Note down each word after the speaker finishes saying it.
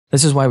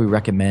This is why we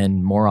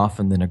recommend more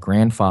often than a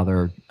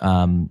grandfather,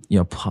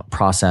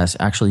 process,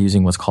 actually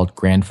using what's called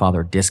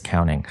grandfather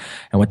discounting.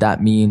 And what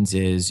that means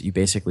is you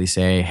basically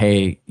say,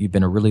 hey, you've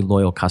been a really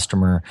loyal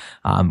customer.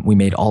 We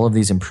made all of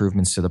these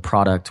improvements to the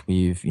product.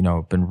 We've,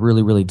 been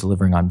really, really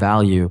delivering on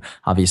value,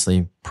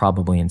 obviously,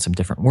 probably in some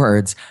different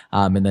words,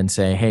 and then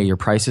say, hey, your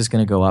price is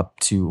going to go up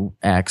to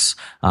X,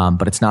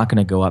 but it's not going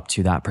to go up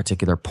to that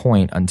particular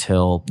point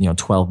until,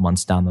 12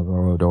 months down the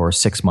road or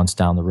 6 months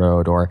down the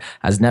road, or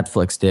as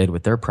Netflix did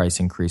with their price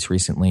increase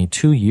recently,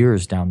 2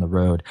 years down the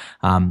road.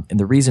 And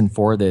the reason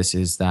for this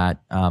is that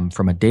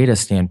from a data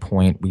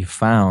standpoint, we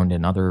found,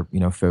 and other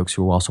folks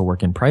who also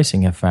work in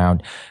pricing have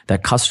found,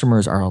 that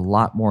customers are a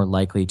lot more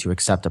likely to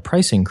accept a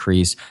price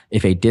increase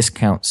if a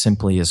discount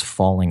simply is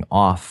falling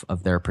off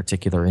of their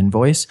particular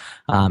invoice,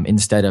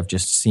 instead of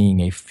just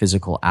seeing a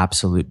physical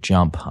absolute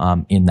jump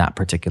in that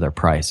particular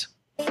price.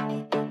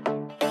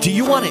 Do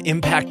you want to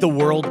impact the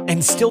world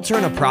and still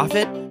turn a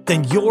profit?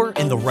 Then you're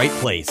in the right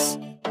place.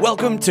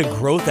 Welcome to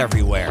Growth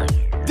Everywhere.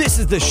 This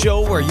is the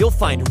show where you'll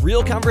find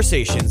real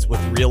conversations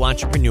with real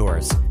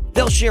entrepreneurs.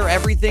 They'll share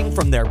everything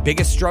from their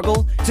biggest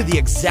struggle to the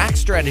exact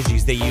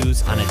strategies they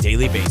use on a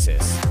daily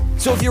basis.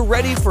 So if you're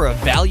ready for a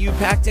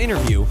value-packed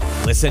interview,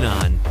 listen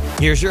on.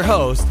 Here's your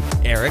host,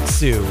 Eric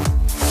Siu.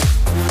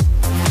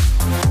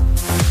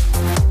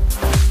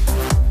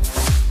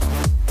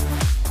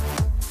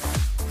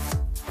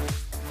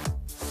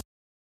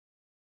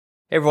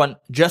 Hey everyone,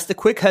 just a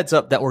quick heads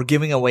up that we're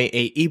giving away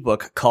a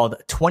ebook called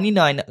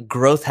 29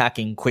 Growth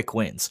Hacking Quick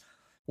Wins.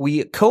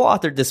 We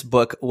co-authored this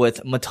book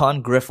with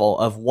Matan Griffel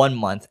of 1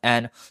 Month,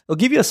 and it'll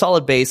give you a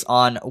solid base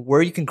on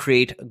where you can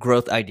create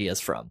growth ideas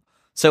from.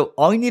 So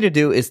all you need to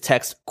do is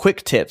text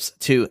quick tips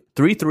to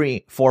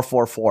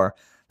 33444.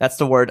 That's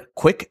the word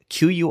quick,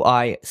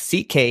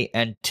 Q-U-I-C-K,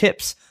 and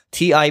tips,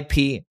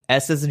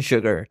 T-I-P-S as in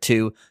sugar,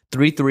 to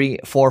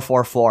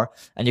 33444,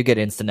 and you get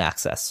instant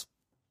access.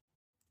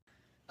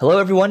 Hello,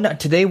 everyone.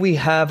 Today we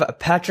have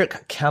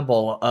Patrick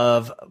Campbell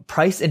of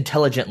Price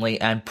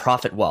Intelligently and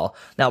Profitwell.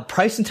 Now,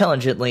 Price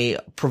Intelligently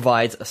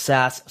provides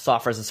SaaS,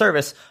 software as a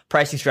service,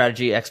 pricing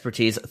strategy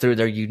expertise through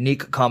their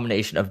unique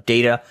combination of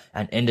data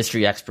and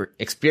industry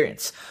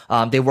experience.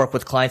 They work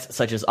with clients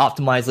such as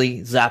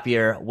Optimizely,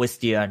 Zapier,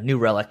 Wistia, New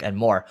Relic, and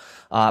more.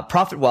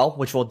 Profitwell,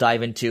 which we'll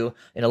dive into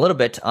in a little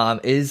bit,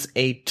 is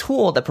a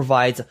tool that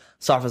provides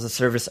software as a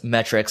service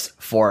metrics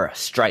for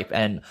Stripe.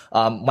 And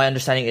my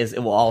understanding is it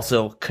will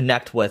also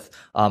connect with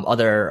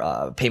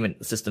other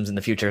payment systems in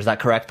the future. Is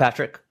that correct,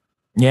 Patrick?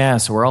 Yeah,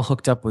 so we're all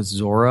hooked up with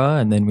Zora,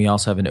 and then we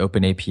also have an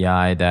open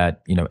API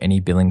that, any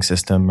billing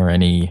system or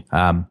any,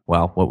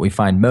 what we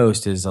find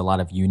most is a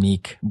lot of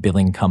unique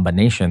billing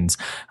combinations.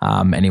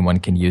 Anyone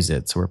can use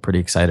it, so we're pretty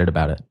excited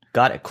about it.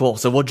 Got it. Cool.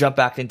 So we'll jump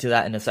back into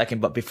that in a second.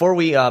 But before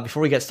we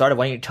get started,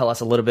 why don't you tell us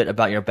a little bit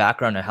about your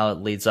background and how it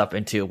leads up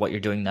into what you're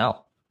doing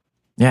now?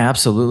 Yeah,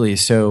 absolutely.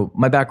 So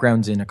my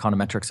background's in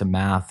econometrics and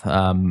math,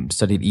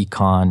 studied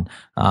econ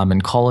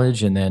in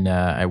college, and then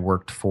I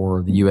worked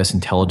for the U.S.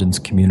 intelligence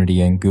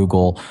community and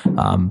Google,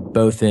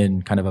 both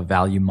in kind of a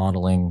value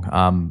modeling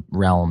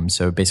realm.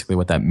 So basically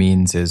what that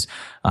means is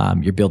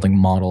you're building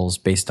models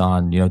based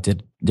on,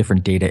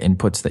 different data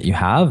inputs that you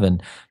have,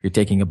 and you're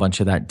taking a bunch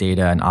of that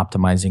data and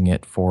optimizing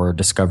it for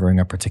discovering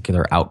a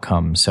particular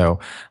outcome. So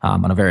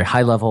on a very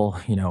high level,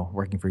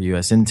 working for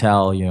US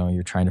Intel,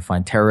 you're trying to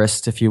find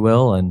terrorists, if you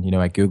will, and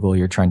at Google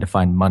you're trying to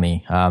find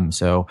money.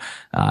 So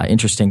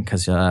interesting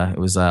because it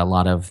was a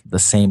lot of the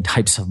same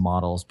types of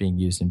models being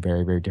used in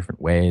very, very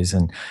different ways.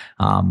 And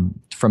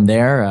from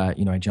there,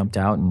 I jumped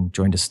out and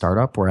joined a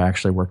startup where I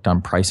actually worked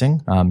on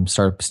pricing.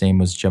 Startup's name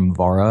was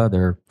Gemvara.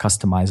 They're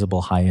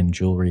customizable high-end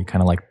jewelry,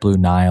 kind of like Blue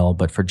Nile,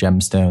 but for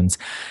gemstones.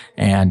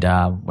 And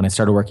when I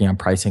started working on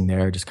pricing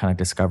there, I just kind of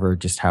discovered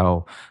just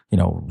how,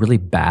 really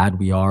bad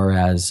we are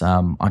as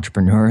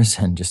entrepreneurs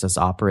and just as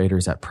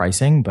operators at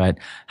pricing, but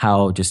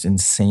how just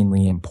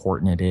insanely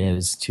important it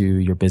is to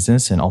your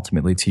business and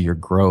ultimately to your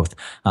growth.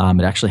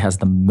 It actually has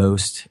the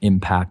most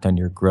impact on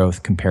your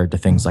growth compared to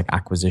things like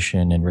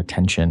acquisition and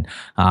retention.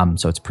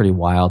 So it's pretty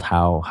wild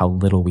how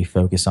little we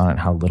focus on it,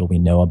 how little we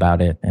know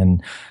about it,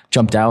 and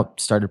jumped out,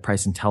 started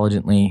Price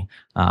Intelligently.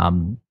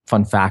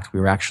 Fun fact, we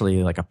were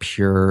actually like a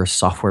pure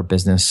software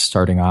business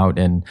starting out,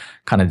 and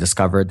kind of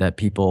discovered that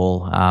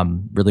people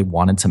really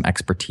wanted some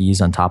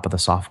expertise on top of the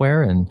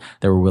software, and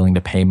they were willing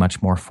to pay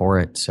much more for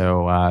it.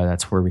 So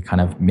that's where we kind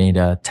of made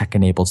a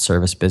tech-enabled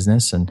service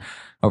business. And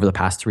over the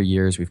past 3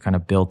 years, we've kind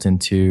of built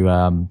into,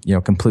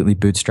 completely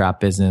bootstrap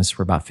business.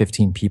 We're about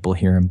 15 people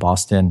here in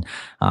Boston.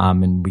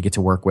 And we get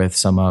to work with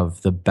some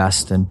of the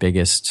best and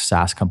biggest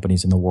SaaS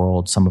companies in the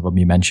world. Some of them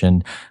you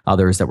mentioned.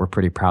 Others that we're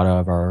pretty proud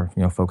of are,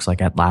 folks like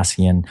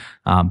Atlassian,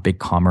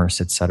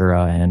 BigCommerce, et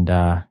cetera. And,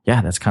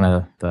 that's kind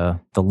of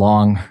the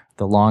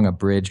long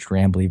abridged,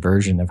 rambly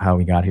version of how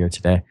we got here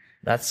today.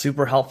 That's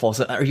super helpful.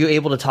 So are you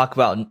able to talk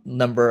about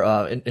number,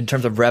 in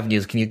terms of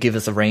revenues? Can you give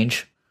us a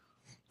range?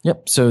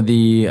 Yep. So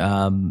the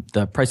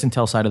price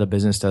intel side of the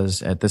business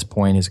does at this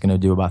point is going to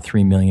do about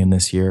 3 million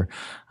this year,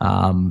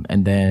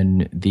 and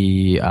then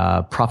the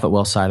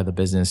ProfitWell side of the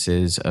business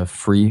is a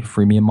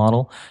freemium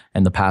model.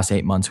 In the past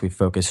 8 months, we've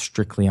focused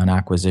strictly on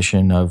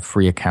acquisition of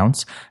free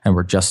accounts, and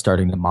we're just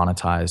starting to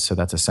monetize. So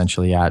that's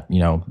essentially at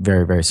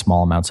very, very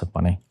small amounts of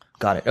money.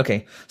 Got it.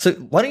 Okay. So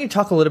why don't you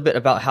talk a little bit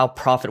about how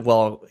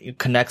ProfitWell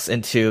connects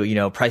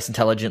into Price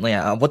Intelligently,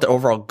 what the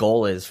overall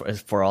goal is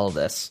for all of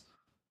this?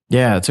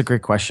 Yeah, it's a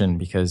great question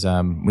because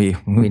we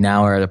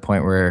now are at a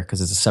point where,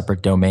 because it's a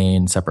separate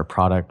domain, separate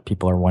product,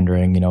 people are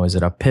wondering, is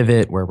it a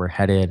pivot where we're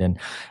headed? And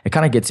it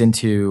kind of gets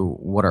into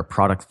what our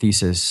product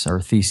thesis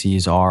or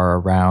theses are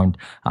around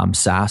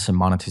SaaS and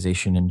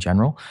monetization in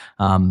general.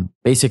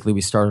 Basically, we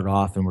started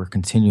off and we're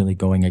continually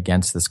going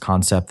against this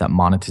concept that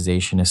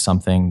monetization is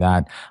something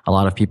that a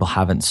lot of people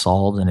haven't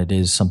solved, and it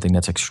is something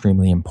that's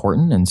extremely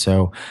important. And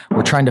so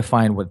we're trying to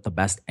find what the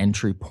best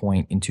entry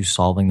point into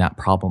solving that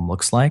problem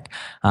looks like.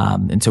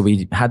 And so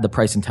we had the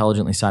Price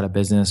Intelligently side of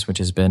business, which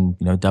has been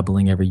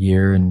doubling every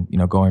year and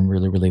going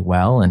really, really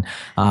well. And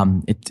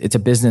it's a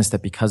business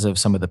that, because of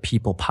some of the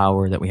people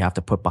power that we have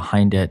to put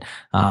behind it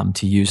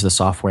to use the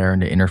software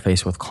and to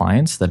interface with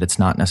clients, that it's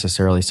not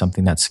necessarily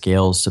something that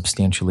scales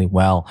substantially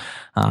well.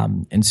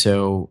 And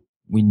so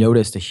we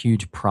noticed a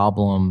huge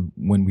problem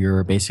when we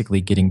were basically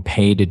getting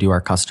paid to do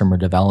our customer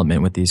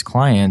development with these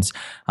clients,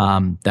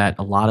 that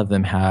a lot of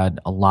them had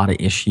a lot of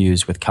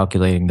issues with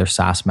calculating their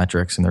SaaS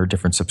metrics and their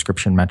different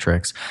subscription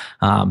metrics.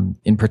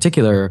 In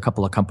particular, a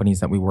couple of companies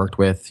that we worked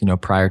with,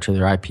 prior to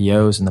their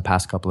IPOs in the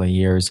past couple of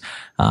years,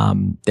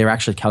 they were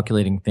actually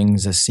calculating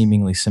things as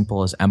seemingly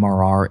simple as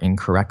MRR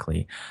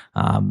incorrectly.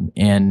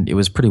 And it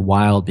was pretty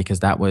wild because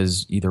that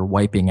was either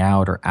wiping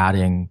out or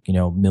adding,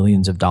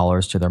 millions of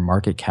dollars to their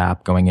market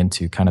cap going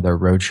into kind of their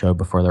roadshow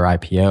before their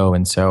IPO.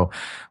 And so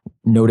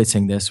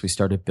noticing this, we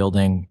started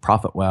building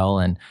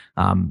ProfitWell. And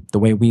the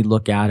way we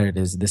look at it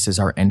is this is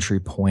our entry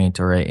point,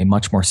 or a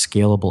much more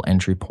scalable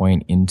entry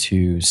point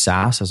into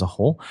SaaS as a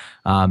whole,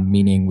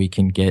 meaning we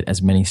can get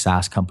as many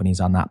SaaS companies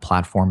on that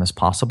platform as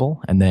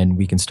possible. And then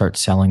we can start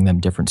selling them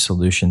different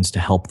solutions to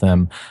help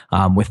them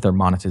with their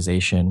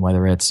monetization,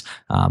 whether it's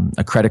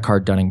a credit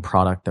card dunning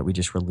product that we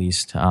just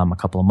released a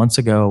couple of months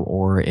ago,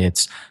 or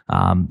it's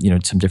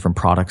some different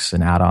products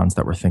and add-ons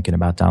that we're thinking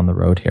about down the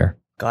road here.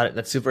 Got it.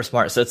 That's super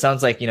smart. So it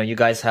sounds like, you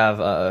guys have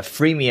a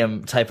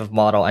freemium type of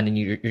model, and then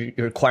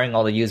you're acquiring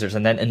all the users,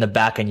 and then in the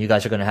back end, you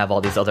guys are going to have all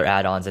these other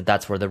add-ons, and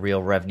that's where the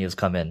real revenues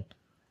come in.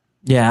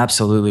 Yeah,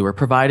 absolutely. We're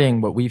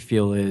providing what we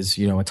feel is,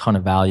 a ton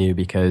of value,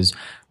 because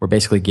we're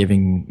basically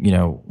giving,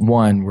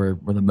 one, we're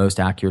the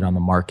most accurate on the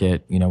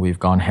market. We've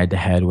gone head to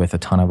head with a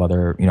ton of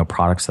other,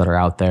 products that are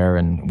out there,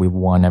 and we've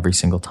won every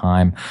single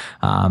time.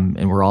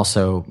 And we're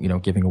also,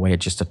 giving away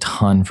just a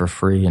ton for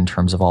free in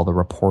terms of all the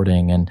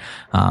reporting. And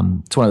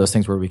it's one of those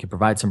things where we could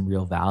provide some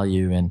real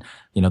value. And,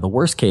 the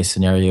worst case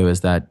scenario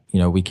is that,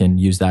 we can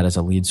use that as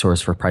a lead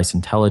source for Price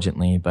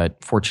Intelligently.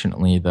 But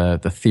fortunately, the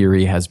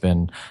theory has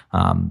been,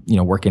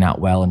 working out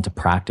well into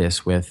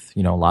practice with,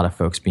 a lot of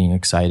folks being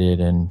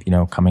excited and,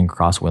 coming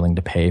across willing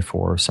to pay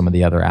for some of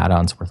the other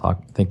add-ons we're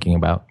thinking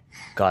about.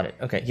 Got it.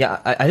 Okay.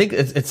 Yeah. I think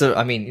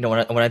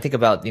when I think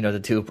about, the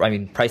two,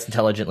 Price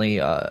Intelligently,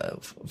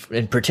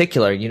 in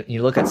particular,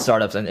 you look at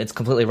startups, and it's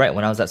completely right.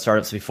 When I was at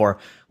startups before,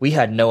 we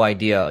had no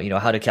idea,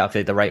 how to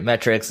calculate the right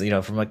metrics,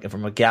 from a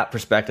GAAP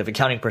perspective,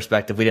 accounting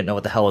perspective, we didn't know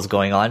what the hell was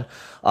going on,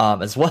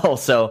 as well.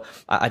 So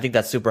I think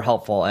that's super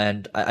helpful.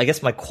 And I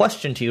guess my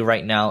question to you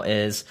right now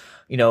is,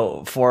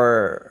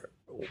 for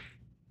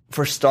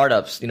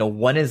startups,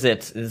 when is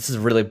it, this is a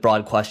really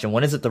broad question,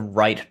 when is it the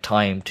right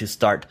time to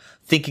start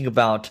thinking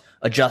about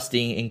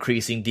adjusting,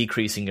 increasing,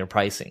 decreasing your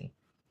pricing?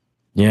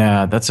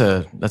 Yeah, that's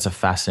a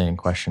fascinating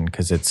question,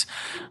 because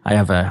I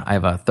have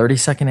a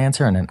 30-second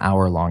answer and an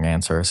hour-long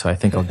answer. So I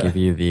think I'll give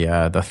you the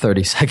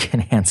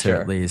 30-second answer.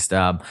 Sure. At least.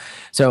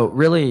 So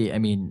really,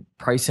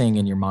 pricing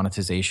and your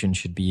monetization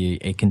should be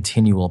a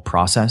continual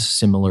process,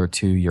 similar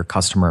to your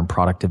customer and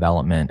product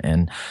development.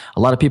 And a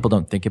lot of people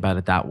don't think about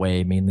it that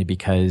way, mainly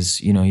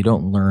because, you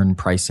don't learn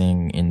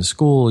pricing in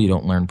school. You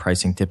don't learn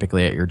pricing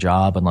typically at your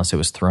job unless it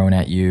was thrown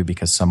at you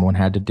because someone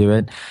had to do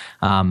it.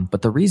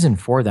 But the reason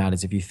for that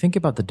is, if you think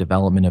about the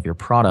development of your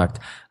product,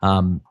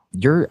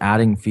 you're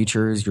adding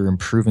features, you're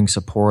improving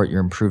support, you're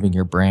improving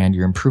your brand,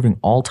 you're improving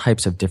all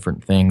types of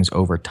different things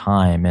over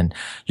time. And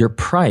your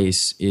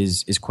price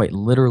is quite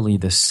literally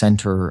the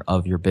center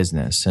of your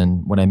business.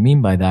 And what I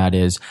mean by that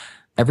is,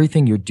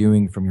 everything you're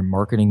doing, from your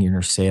marketing and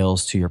your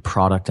sales to your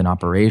product and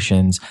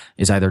operations,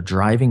 is either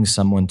driving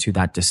someone to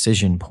that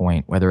decision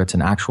point, whether it's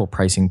an actual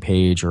pricing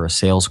page or a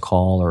sales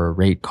call or a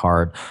rate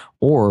card,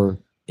 or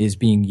is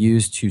being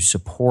used to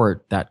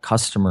support that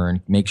customer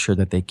and make sure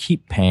that they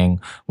keep paying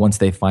once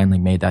they finally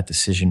made that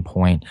decision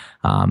point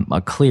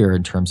clear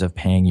in terms of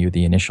paying you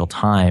the initial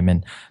time.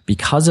 And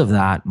because of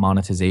that,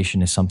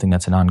 monetization is something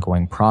that's an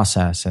ongoing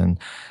process. And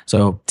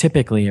so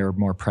typically, or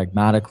more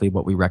pragmatically,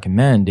 what we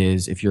recommend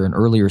is if you're an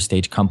earlier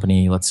stage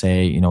company, let's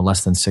say,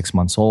 less than 6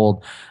 months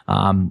old,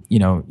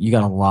 you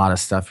got a lot of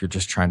stuff you're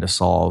just trying to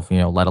solve,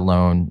 let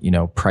alone,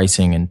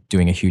 pricing and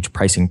doing a huge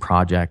pricing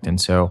project. And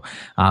so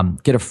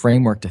get a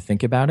framework to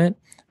think about it.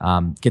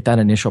 Get that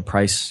initial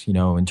price,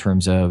 in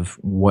terms of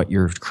what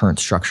your current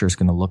structure is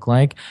going to look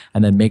like,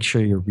 and then make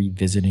sure you're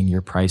revisiting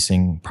your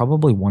pricing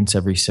probably once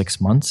every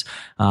 6 months,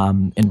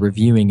 and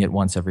reviewing it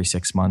once every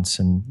 6 months,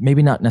 and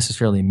maybe not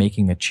necessarily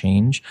making a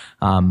change,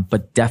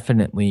 but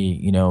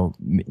definitely,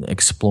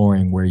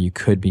 exploring where you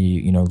could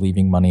be,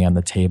 leaving money on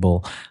the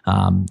table.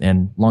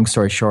 And long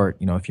story short,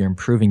 if you're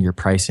improving your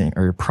pricing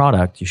or your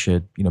product, you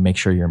should, make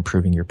sure you're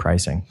improving your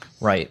pricing.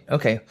 Right.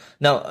 Okay.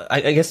 Now,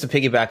 I guess to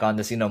piggyback on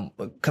this,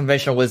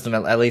 conventional wisdom,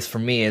 at least for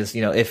me, is,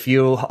 if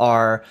you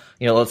are,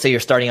 let's say you're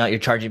starting out, you're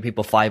charging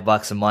people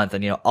 $5 a month,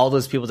 and, all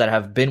those people that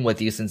have been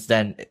with you since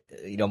then,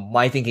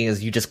 my thinking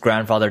is you just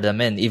grandfather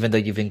them in, even though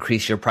you've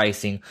increased your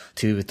pricing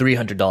to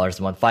 $300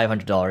 a month,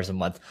 $500 a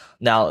month.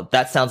 Now,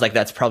 that sounds like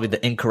that's probably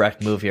the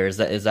incorrect move here. Is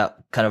that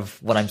kind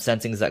of what I'm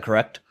sensing? Is that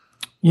correct?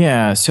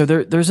 Yeah, so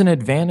there's an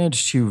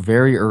advantage to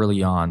very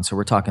early on. So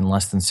we're talking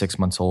less than 6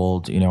 months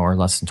old, or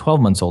less than 12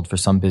 months old for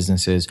some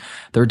businesses.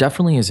 There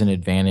definitely is an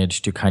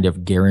advantage to kind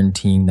of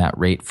guaranteeing that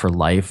rate for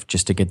life,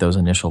 just to get those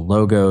initial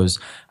logos,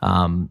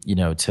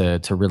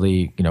 to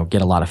really,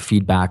 get a lot of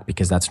feedback,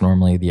 because that's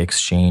normally the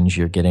exchange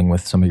you're getting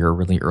with some of your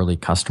really early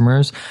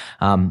customers.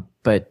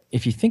 But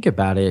if you think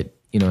about it,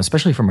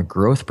 especially from a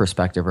growth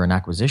perspective or an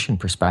acquisition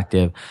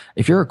perspective,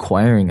 if you're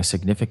acquiring a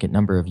significant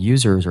number of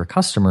users or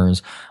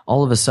customers,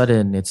 all of a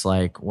sudden it's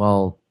like,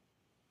 well,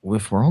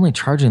 if we're only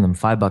charging them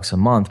 $5 a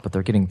month, but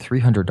they're getting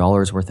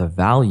 $300 worth of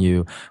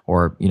value,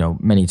 or,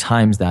 many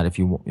times that if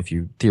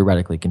you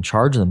theoretically can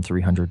charge them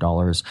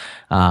 $300,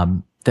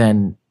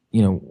 then,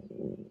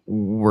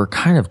 we're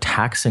kind of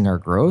taxing our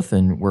growth,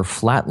 and we're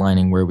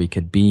flatlining where we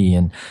could be.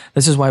 And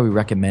this is why we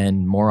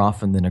recommend, more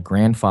often than a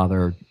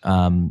grandfather,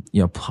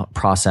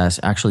 process,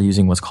 actually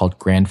using what's called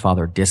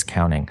grandfather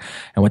discounting.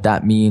 And what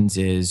that means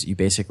is you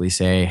basically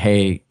say,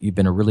 hey, you've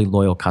been a really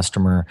loyal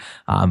customer.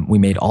 We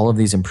made all of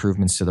these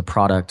improvements to the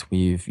product.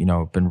 We've,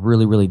 been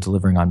really, really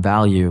delivering on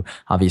value,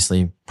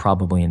 obviously,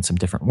 probably in some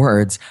different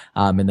words,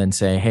 and then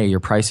say, hey,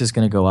 your price is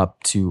going to go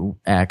up to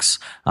X,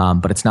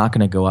 but it's not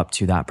going to go up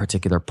to that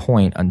particular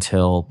point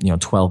until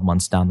 12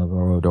 months down the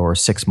road, or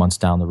 6 months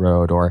down the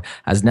road, or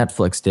as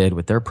Netflix did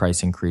with their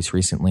price increase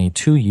recently,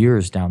 2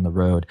 years down the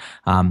road.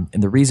 And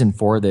the reason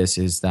for this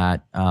is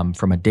that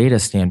from a data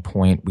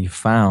standpoint, we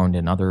found,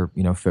 and other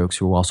folks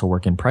who also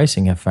work in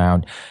pricing have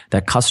found,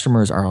 that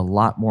customers are a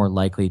lot more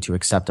likely to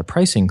accept a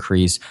price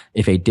increase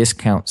if a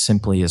discount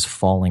simply is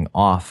falling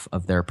off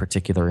of their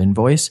particular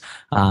invoice,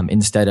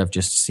 instead of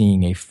just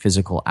seeing a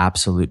physical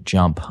absolute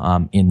jump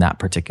in that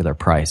particular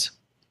price.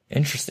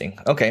 Interesting.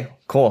 Okay,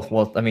 cool.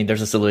 Well,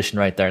 there's a solution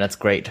right there. That's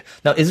great.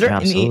 Now, is there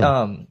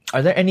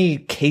are there any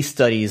case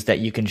studies that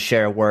you can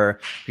share where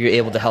you're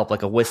able to help,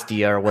 like a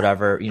Wistia or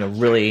whatever,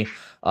 really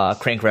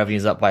crank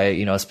revenues up by,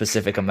 a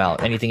specific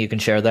amount? Anything you can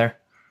share there?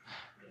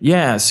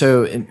 Yeah.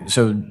 So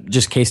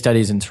just case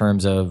studies in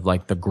terms of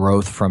like the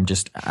growth from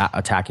just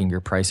attacking your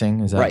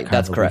pricing. Is that right?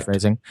 That's correct.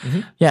 Rephrasing?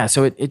 Mm-hmm. Yeah.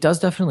 So it does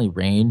definitely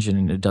range,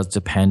 and it does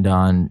depend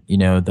on,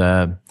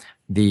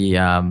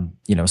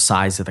 the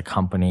size of the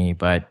company.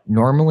 But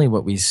normally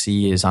what we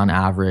see is, on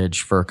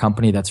average, for a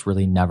company that's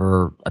really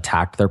never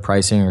attacked their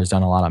pricing or has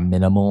done a lot of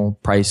minimal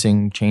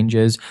pricing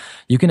changes,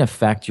 you can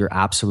affect your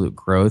absolute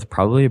growth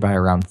probably by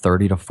around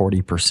 30 to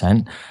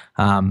 40%.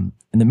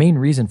 And the main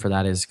reason for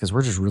that is because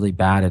we're just really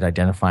bad at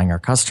identifying our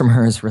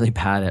customers, really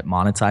bad at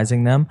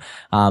monetizing them.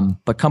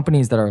 But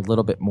companies that are a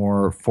little bit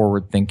more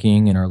forward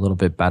thinking and are a little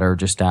bit better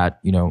just at,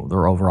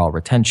 their overall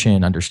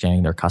retention,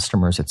 understanding their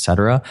customers, et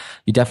cetera,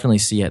 you definitely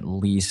see at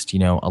least,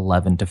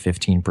 11 to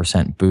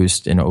 15%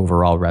 boost in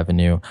overall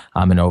revenue,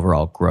 and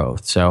overall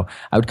growth. So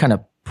I would kind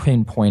of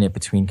pinpoint it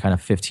between kind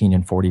of 15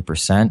 and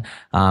 40%.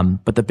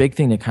 But the big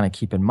thing to kind of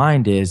keep in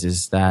mind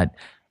is that,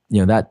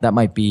 that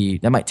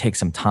might take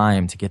some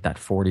time to get that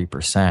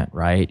 40%,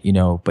 right?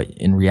 But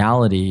in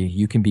reality,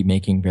 you can be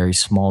making very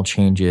small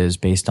changes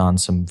based on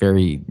some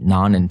very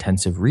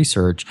non-intensive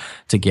research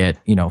to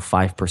get,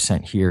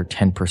 5% here,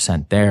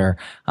 10% there,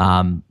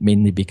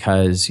 mainly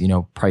because,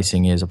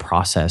 pricing is a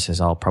process,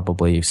 as I'll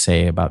probably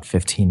say about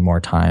 15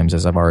 more times,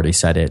 as I've already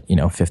said it,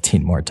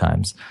 15 more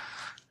times.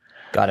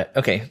 Got it.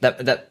 Okay.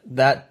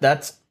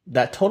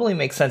 That totally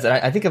makes sense. And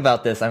I think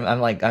about this,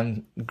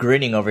 I'm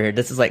grinning over here.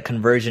 This is like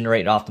conversion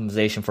rate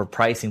optimization for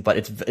pricing, but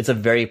it's a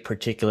very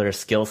particular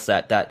skill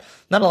set that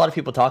not a lot of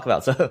people talk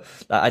about. So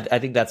I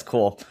think that's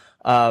cool.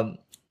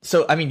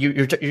 So, I mean,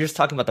 you're just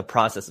talking about the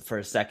process for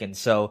a second.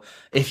 So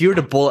if you were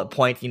to bullet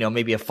point,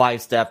 maybe a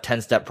 5-step,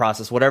 10-step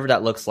process, whatever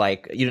that looks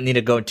like, you don't need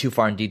to go too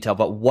far in detail,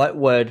 but what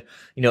would,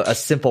 a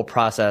simple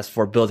process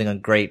for building a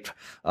great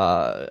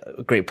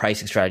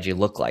pricing strategy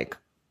look like?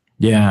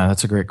 Yeah,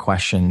 that's a great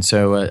question.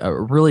 So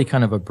a really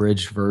kind of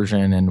abridged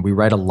version, and we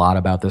write a lot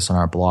about this on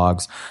our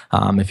blogs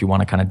if you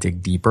want to kind of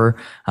dig deeper.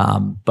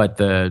 But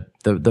the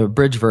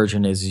abridged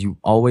version is you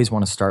always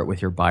want to start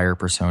with your buyer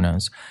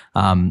personas.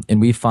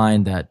 And we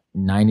find that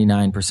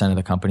 99% of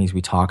the companies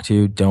we talk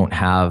to don't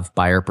have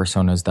buyer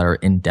personas that are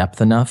in depth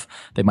enough.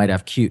 They might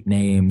have cute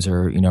names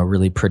or,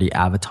 really pretty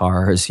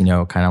avatars, kind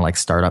of like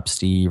Startup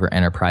Steve or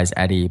Enterprise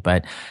Eddie.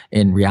 But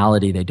in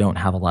reality, they don't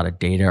have a lot of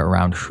data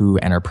around who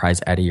Enterprise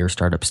Eddie or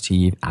Startup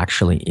Steve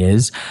actually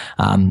is.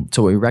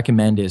 So what we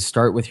recommend is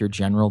start with your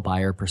general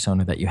buyer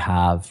persona that you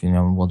have.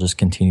 And we'll just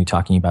continue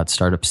talking about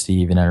Startup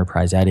Steve and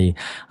Enterprise Eddie.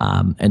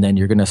 And then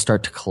you're going to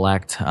start to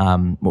collect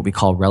what we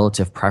call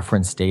relative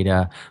preference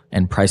data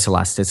and price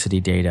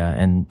elasticity data.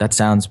 And that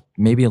sounds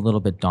maybe a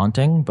little bit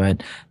daunting,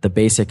 but the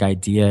basic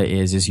idea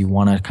is you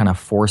want to kind of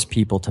force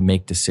people to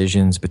make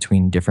decisions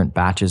between different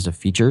batches of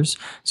features.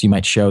 So you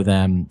might show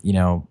them,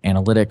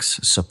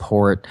 analytics,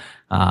 support,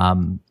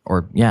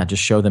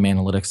 just show them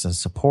analytics and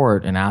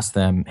support and ask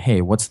them,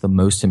 hey, what's the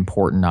most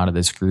important out of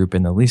this group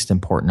and the least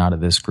important out of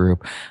this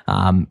group?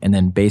 And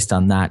then based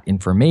on that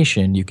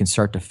information, you can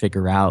start to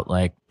figure out,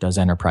 like, does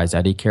Enterprise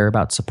Eddie care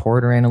about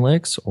support or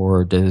analytics,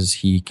 or does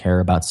he care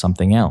about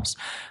something else?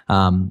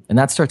 And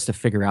that starts to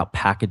figure out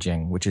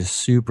packaging, which is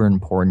super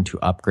important to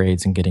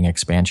upgrades and getting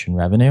expansion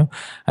revenue.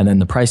 And then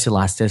the price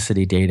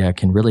elasticity data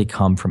can really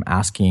come from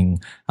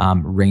asking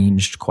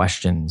ranged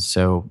questions.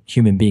 So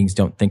human beings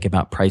don't think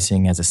about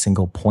pricing as a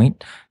single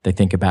point. They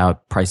think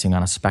about pricing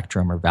on a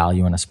spectrum or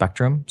value on a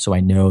spectrum. So I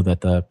know that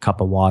the cup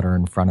of water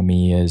in front of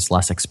me is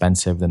less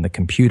expensive than the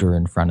computer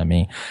in front of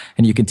me.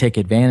 And you can take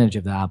advantage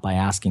of that by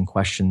asking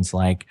questions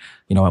like,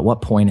 at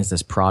what point is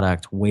this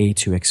product way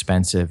too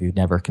expensive? You'd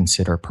never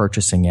consider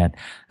purchasing it.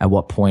 At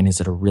what point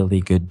is it a really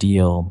good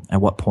deal?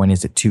 At what point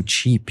is it too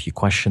cheap? You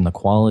question the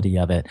quality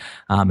of it,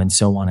 and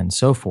so on and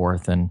so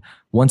forth. And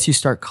once you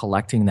start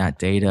collecting that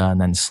data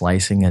and then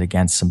slicing it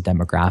against some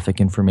demographic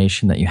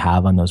information that you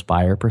have on those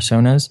buyer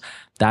personas,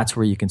 that's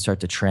where you can start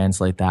to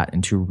translate that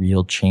into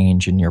real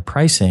change in your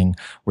pricing,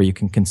 where you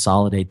can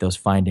consolidate those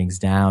findings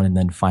down and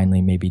then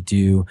finally maybe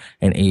do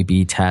an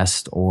A/B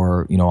test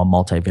or, a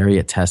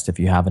multivariate test if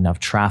you have enough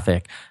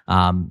traffic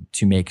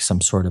to make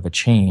some sort of a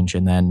change.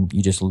 And then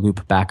you just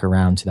loop back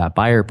around to that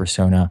buyer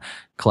persona,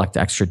 collect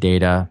extra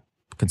data,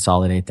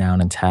 consolidate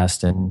down and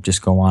test, and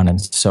just go on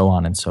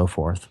and so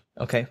forth.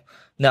 Okay.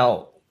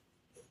 Now,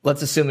 I'm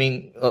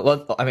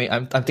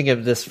thinking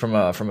of this from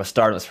a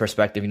startup's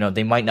perspective.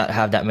 They might not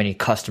have that many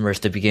customers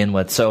to begin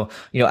with. So,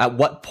 at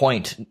what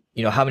point,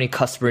 how many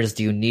customers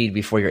do you need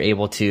before you're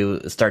able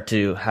to start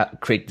to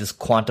create this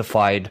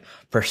quantified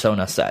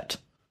persona set?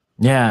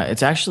 Yeah,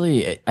 it's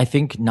actually, I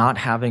think not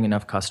having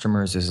enough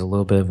customers is a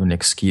little bit of an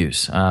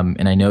excuse.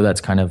 And I know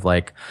that's kind of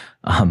like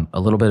a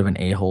little bit of an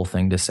a-hole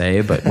thing to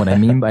say, but what I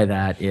mean by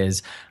that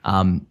is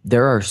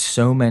there are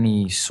so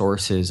many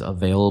sources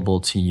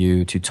available to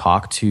you to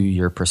talk to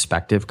your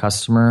prospective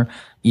customer,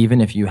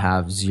 even if you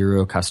have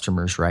 0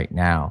 customers right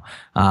now.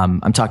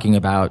 I'm talking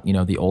about,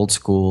 the old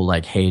school,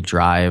 like, hey,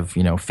 drive,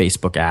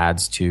 Facebook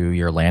ads to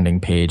your landing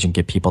page and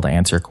get people to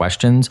answer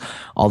questions,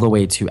 all the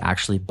way to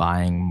actually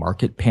buying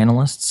market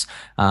panelists.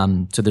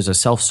 So there's a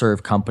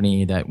self-serve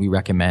company that we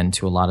recommend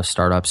to a lot of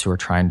startups who are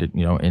trying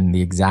to, in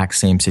the exact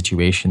same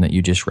situation that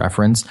you just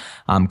referenced,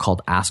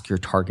 called Ask Your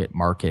Target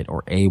Market,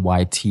 or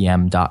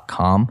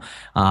AYTM.com.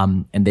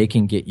 And they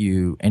can get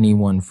you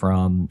anyone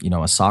from,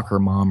 a soccer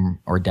mom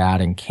or dad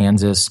in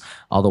Kansas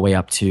all the way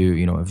up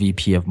to, a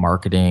VP of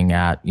marketing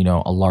at,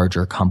 a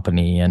larger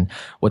company. And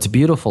what's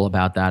beautiful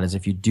about that is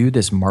if you do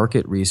this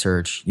market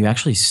research, you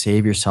actually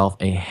save yourself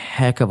a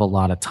heck of a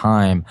lot of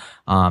time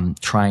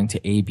trying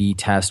to A/B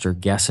test or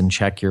guess and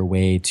check your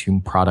way to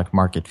product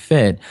market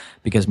fit,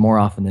 because more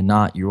often than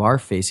not, you are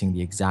facing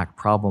the exact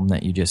problem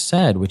that you just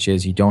said, which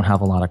is you don't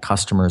have a lot of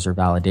customers or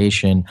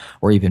validation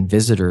or even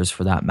visitors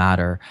for that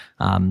matter.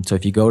 So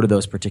if you go to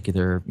those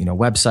particular,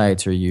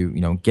 websites, or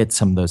you get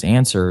some of those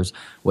answers,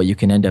 what you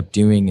can end up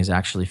doing is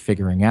actually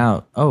figuring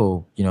out,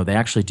 they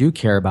actually do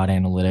care about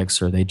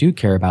analytics, or they do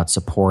care about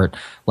support.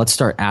 Let's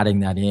start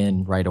adding that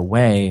in right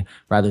away,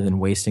 rather than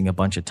wasting a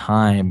bunch of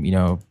time,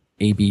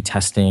 A/B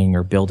testing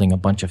or building a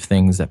bunch of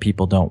things that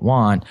people don't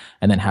want,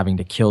 and then having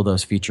to kill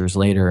those features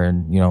later,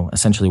 and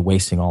essentially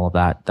wasting all of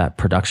that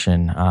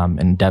production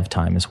and dev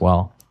time as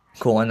well.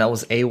 Cool. And that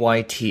was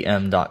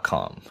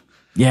AYTM.com.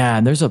 Yeah,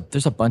 and there's a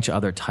bunch of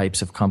other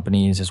types of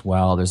companies as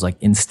well. There's like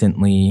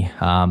Instantly,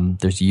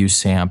 there's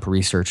USAMP,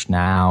 Research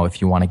Now, if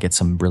you want to get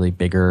some really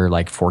bigger,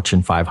 like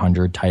Fortune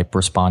 500 type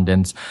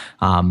respondents.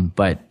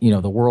 But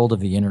the world of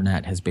the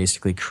internet has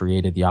basically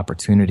created the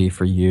opportunity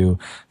for you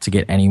to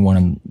get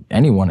anyone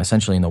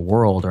essentially in the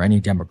world, or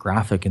any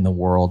demographic in the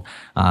world,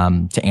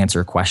 to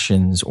answer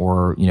questions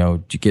or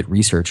to get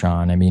research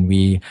on. I mean,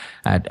 we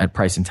at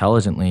Price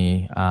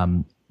Intelligently,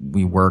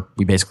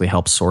 we basically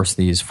help source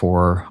these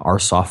for our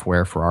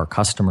software for our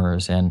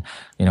customers. And,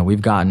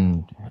 we've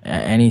gotten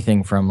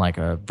anything from like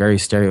a very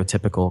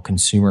stereotypical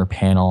consumer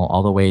panel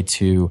all the way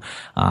to,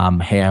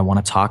 hey, I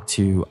want to talk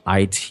to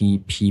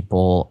IT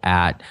people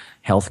at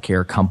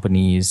healthcare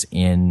companies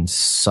in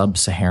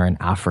sub-Saharan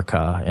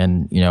Africa.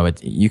 And,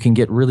 you can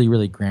get really,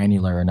 really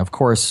granular. And of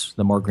course,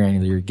 the more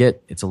granular you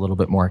get, it's a little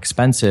bit more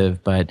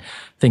expensive, but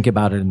think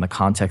about it in the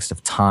context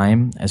of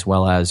time as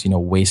well as,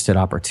 wasted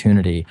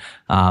opportunity.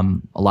 A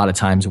lot of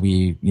times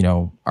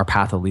our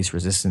path of least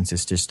resistance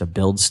is just to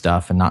build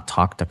stuff and not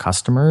talk to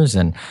customers.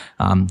 And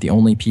the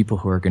only people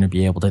who are going to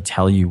be able to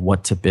tell you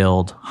what to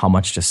build, how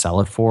much to sell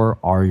it for,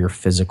 are your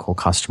physical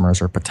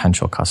customers or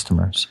potential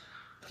customers.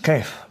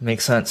 Okay,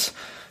 makes sense.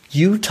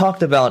 You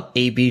talked about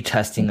A/B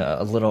testing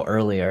a little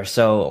earlier.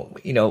 So,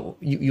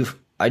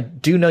 I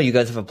do know you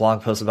guys have a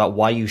blog post about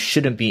why you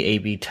shouldn't be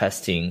A/B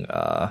testing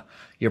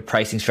your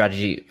pricing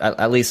strategy,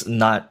 at least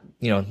not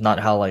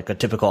how like a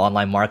typical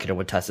online marketer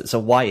would test it. So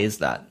why is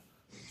that?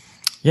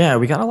 Yeah,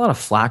 we got a lot of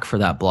flack for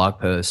that blog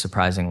post,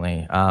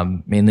 surprisingly,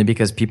 mainly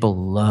because people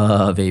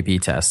love A/B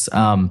tests.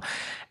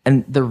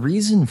 And the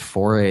reason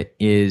for it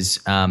is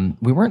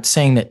we weren't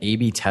saying that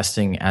A/B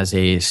testing as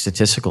a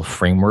statistical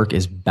framework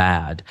is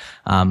bad.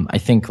 I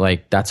think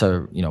like that's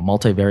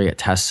multivariate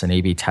tests and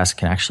A/B tests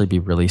can actually be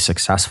really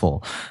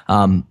successful.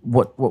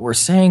 What we're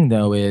saying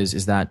though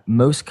is that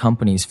most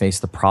companies face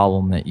the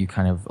problem that you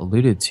kind of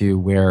alluded to,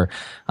 where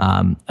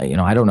I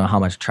don't know how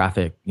much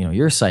traffic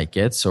your site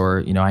gets,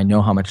 or I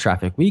know how much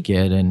traffic we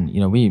get, and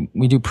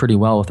we do pretty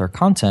well with our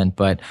content,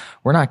 but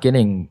we're not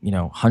getting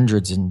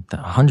hundreds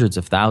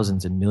of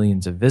thousands and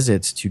millions of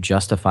visits to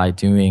justify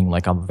doing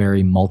like a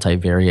very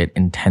multivariate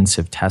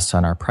intensive test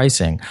on our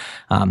pricing.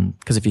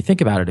 Because if you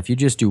think about it, if you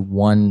just do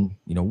one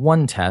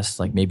test,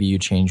 like maybe you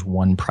change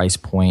one price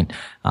point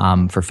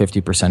for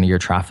 50% of your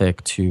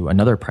traffic to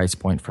another price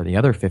point for the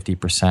other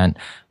 50%,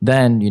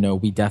 then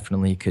we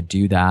definitely could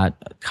do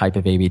that type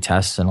of A/B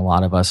test, and a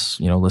lot of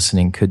us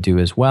listening could do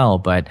as well.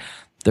 But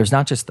there's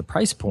not just the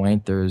price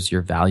point, there's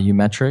your value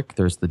metric,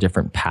 there's the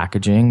different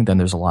packaging, then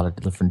there's a lot of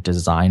different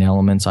design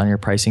elements on your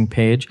pricing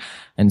page.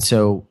 And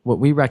so what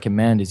we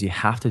recommend is you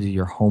have to do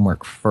your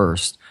homework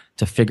first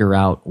to figure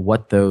out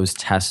what those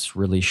tests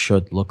really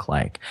should look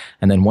like.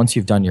 And then once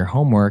you've done your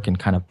homework and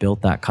kind of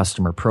built that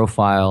customer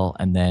profile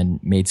and then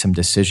made some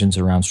decisions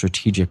around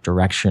strategic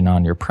direction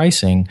on your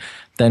pricing,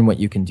 then what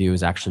you can do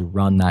is actually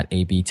run that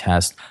A/B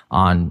test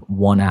on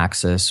one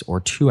axis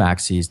or two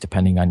axes,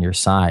 depending on your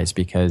size,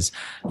 because,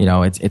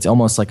 it's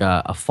almost like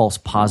a false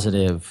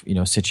positive,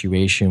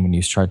 situation when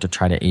you start to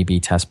try to A/B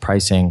test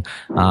pricing,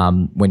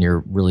 when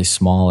you're really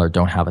small or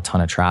don't have a ton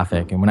of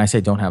traffic. And when I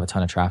say don't have a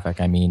ton of traffic,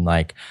 I mean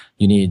like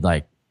you need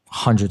like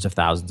hundreds of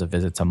thousands of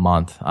visits a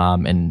month.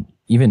 And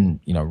even,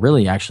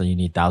 really actually you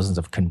need thousands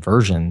of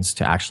conversions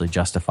to actually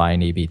justify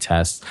an A/B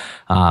test,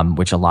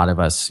 which a lot of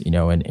us, in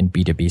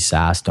B2B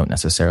SaaS don't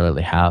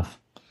necessarily have.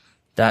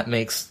 That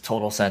makes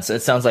total sense.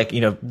 It sounds like,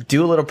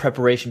 do a little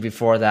preparation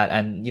before that.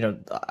 And,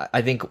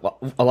 I think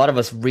a lot of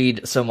us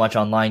read so much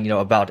online,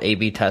 about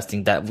A/B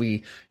testing that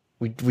we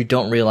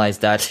don't realize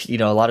that,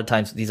 a lot of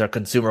times these are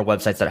consumer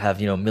websites that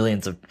have,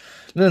 millions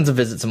of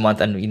visits a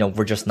month, and,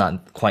 we're just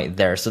not quite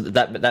there. So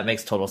that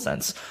makes total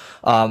sense.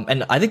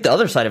 And I think the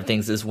other side of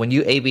things is when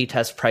you A/B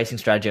test pricing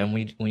strategy and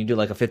when you do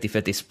like a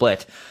 50-50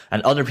 split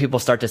and other people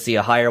start to see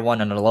a higher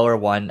one and a lower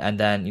one, and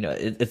then,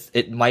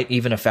 it might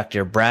even affect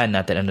your brand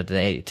at the end of the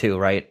day too,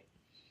 right?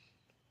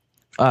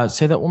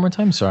 Say that one more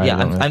time. Sorry. Yeah,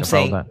 I'm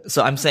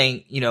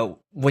saying,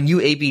 when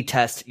you A/B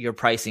test your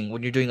pricing,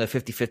 when you're doing a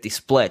 50-50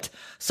 split,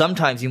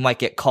 sometimes you might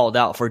get called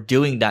out for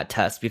doing that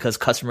test because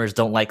customers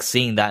don't like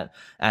seeing that.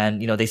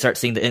 And, they start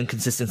seeing the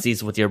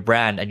inconsistencies with your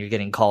brand and you're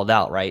getting called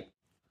out, right?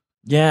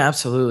 Yeah,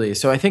 absolutely.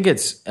 So I think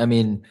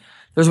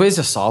there's ways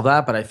to solve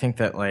that, but I think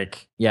that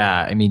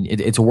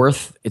it's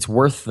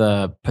worth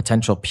the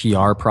potential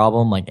PR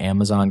problem. Like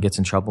Amazon gets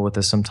in trouble with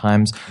this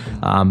sometimes.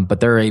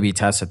 But their A/B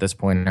tests at this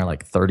point are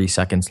like 30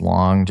 seconds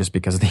long just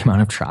because of the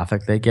amount of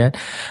traffic they get.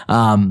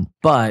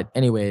 But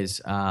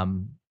anyways,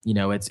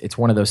 it's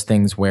one of those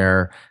things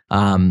where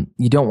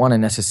you don't want to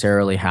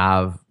necessarily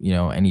have,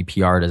 any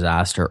PR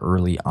disaster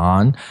early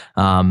on.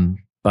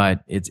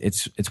 But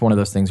it's one of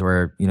those things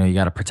where, you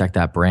got to protect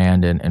that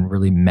brand and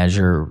really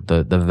measure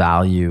the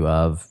value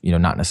of,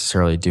 not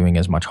necessarily doing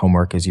as much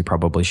homework as you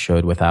probably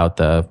should without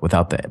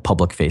the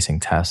public facing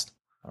test.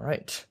 All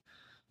right.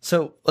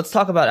 So let's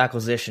talk about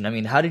acquisition.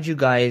 How did you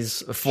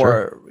guys let's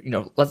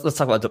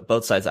talk about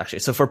both sides actually.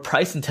 So for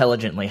Price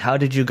Intelligently, how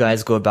did you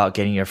guys go about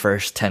getting your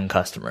first 10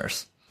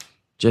 customers?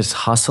 Just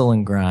hustle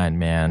and grind,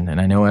 man.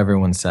 And I know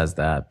everyone says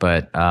that,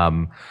 but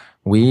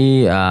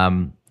we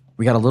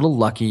got a little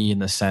lucky in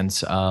the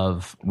sense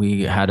of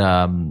we had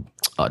an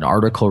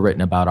article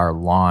written about our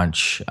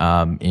launch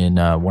in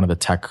one of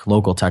the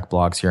local tech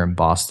blogs here in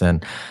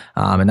Boston.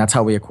 And that's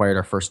how we acquired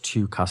our first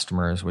two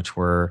customers, which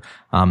were,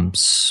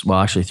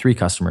 actually three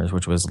customers,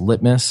 which was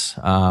Litmus,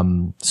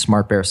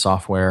 Smart Bear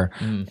Software,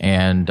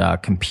 and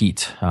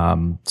Compete.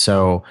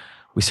 So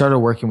we started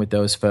working with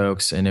those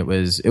folks, and it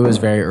was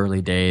very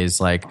early days.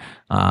 Like,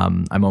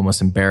 I'm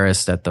almost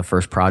embarrassed at the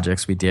first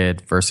projects we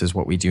did versus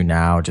what we do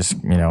now, just,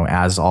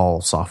 as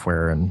all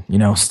software and,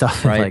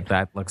 stuff right. like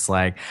that looks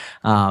like.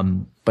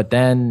 But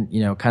then,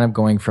 kind of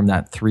going from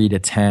that 3 to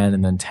 10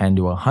 and then 10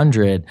 to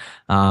 100,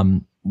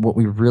 what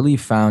we really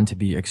found to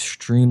be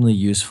extremely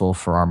useful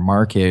for our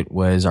market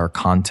was our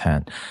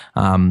content.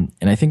 And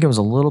I think it was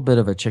a little bit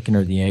of a chicken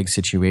or the egg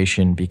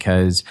situation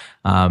because,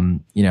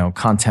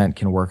 content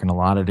can work in a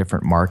lot of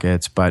different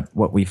markets. But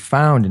what we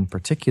found in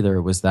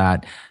particular was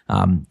that,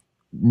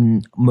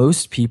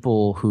 most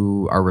people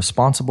who are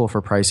responsible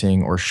for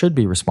pricing or should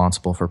be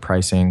responsible for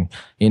pricing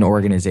in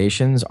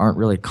organizations aren't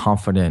really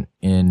confident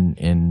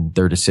in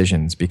their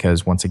decisions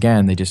because, once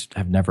again, they just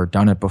have never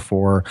done it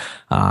before,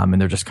 and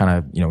they're just kind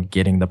of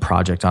getting the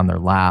project on their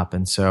lap.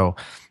 And so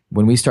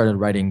when we started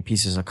writing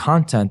pieces of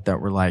content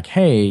that were like,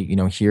 hey,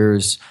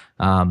 here's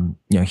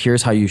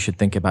how you should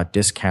think about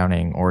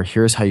discounting, or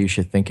here's how you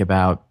should think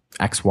about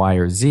X, Y,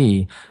 or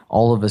Z,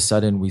 all of a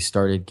sudden we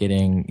started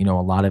getting,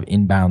 a lot of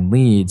inbound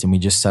leads, and we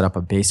just set up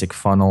a basic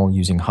funnel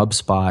using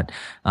HubSpot.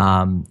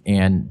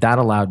 And that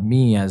allowed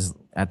me, as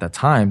at the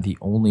time, the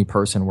only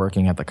person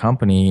working at the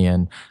company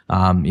and,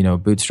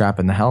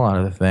 bootstrapping the hell out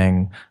of the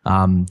thing,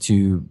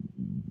 to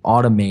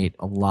automate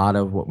a lot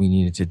of what we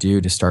needed to do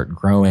to start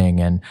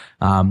growing. And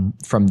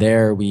from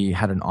there, we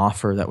had an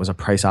offer that was a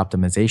price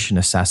optimization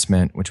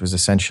assessment, which was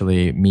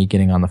essentially me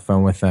getting on the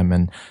phone with them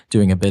and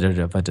doing a bit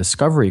of a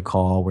discovery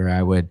call where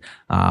I would,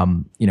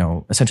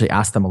 essentially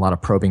ask them a lot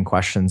of probing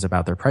questions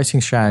about their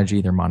pricing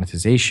strategy, their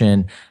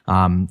monetization.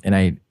 And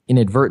I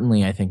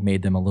inadvertently, I think,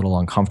 made them a little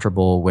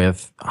uncomfortable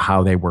with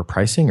how they were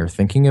pricing or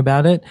thinking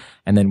about it.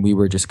 And then we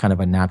were just kind of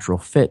a natural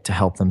fit to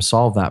help them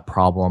solve that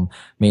problem,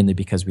 mainly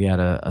because we had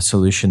a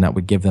solution that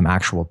would give them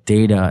actual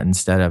data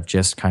instead of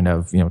just kind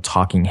of,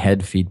 talking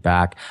head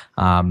feedback,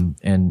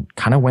 and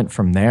kind of went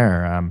from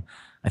there.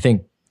 I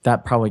think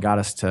that probably got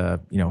us to,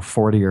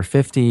 40 or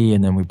 50.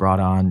 And then we brought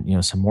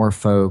on, some more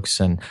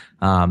folks. And,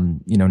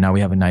 now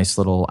we have a nice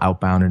little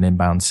outbound and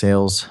inbound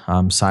sales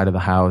side of the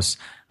house.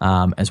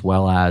 As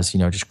well as,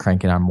 just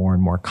cranking on more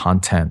and more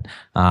content.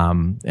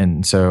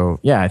 And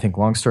so, I think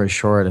long story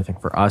short, I think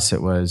for us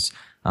it was,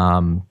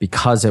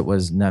 because it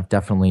was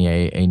definitely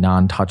a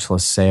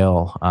non-touchless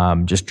sale,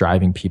 just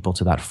driving people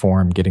to that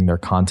forum, getting their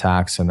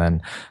contacts, and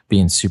then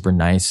being super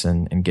nice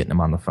and getting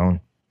them on the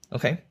phone.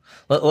 Okay.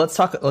 Let's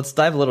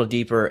dive a little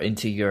deeper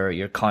into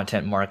your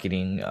content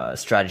marketing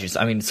strategies.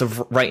 I mean,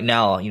 so right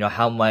now,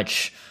 how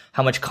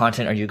much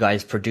content are you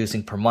guys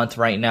producing per month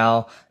right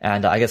now?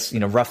 And I guess,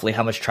 roughly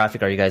how much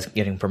traffic are you guys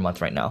getting per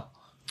month right now?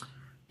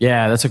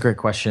 Yeah, that's a great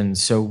question.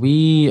 So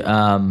we,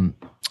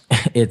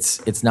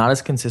 it's not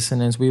as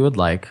consistent as we would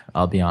like,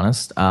 I'll be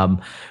honest.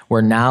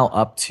 We're now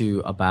up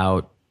to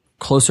about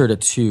closer to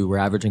 2. We're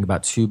averaging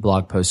about 2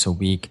 blog posts a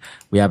week.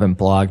 We haven't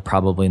blogged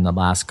probably in the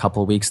last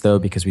couple of weeks though,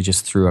 because we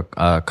just threw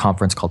a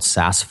conference called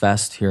SaaS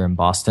Fest here in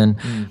Boston,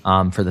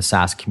 for the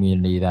SaaS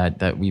community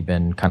that we've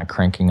been kind of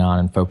cranking on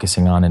and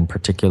focusing on in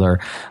particular.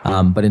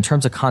 But in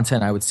terms of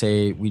content, I would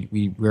say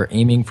we're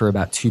aiming for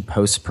about 2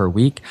 posts per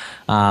week.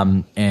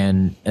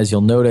 And as you'll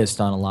notice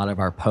on a lot of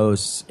our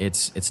posts,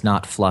 it's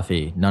not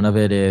fluffy. None of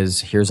it is,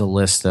 here's a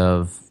list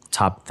of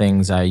top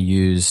things I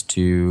use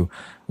to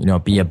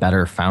be a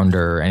better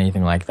founder or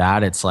anything like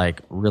that. It's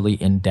like really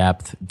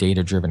in-depth,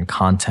 data-driven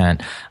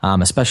content,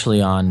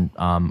 especially on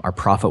our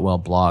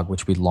ProfitWell blog,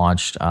 which we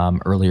launched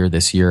earlier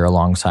this year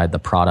alongside the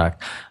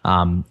product.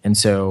 And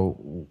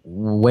so the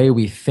way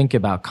we think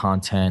about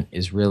content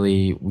is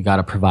really we got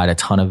to provide a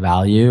ton of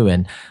value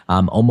and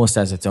almost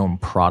as its own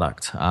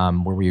product,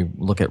 where we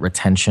look at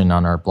retention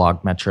on our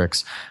blog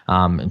metrics,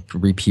 and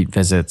repeat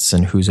visits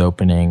and who's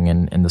opening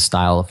and the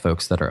style of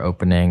folks that are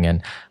opening.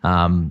 And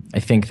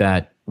I think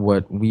that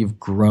what we've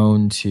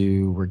grown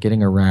to, we're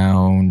getting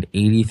around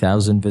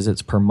 80,000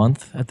 visits per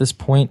month at this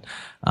point,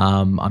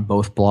 on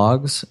both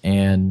blogs.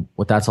 And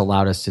what that's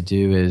allowed us to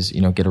do is,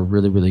 get a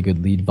really, really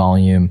good lead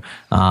volume.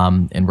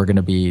 And we're going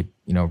to be,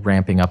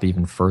 ramping up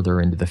even further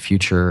into the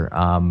future.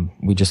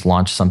 We just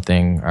launched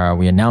something,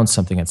 we announced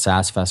something at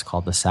SaaS Fest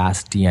called the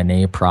SaaS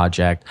DNA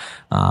Project,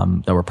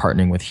 that we're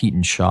partnering with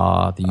Heaton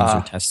Shaw, the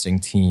user testing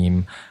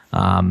team,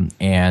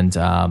 and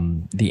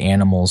the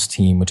animals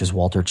team, which is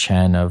Walter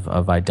Chen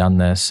of I Done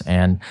This.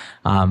 And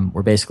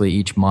we're basically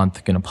each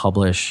month going to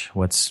publish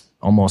what's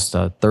almost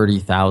a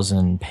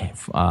 30,000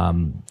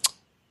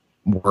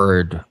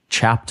 word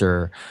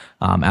chapter,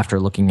 after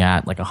looking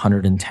at like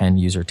 110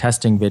 user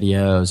testing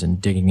videos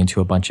and digging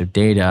into a bunch of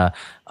data,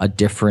 a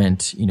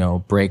different,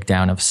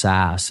 breakdown of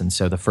SaaS. And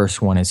so the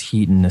first one is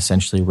Heaton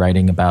essentially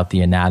writing about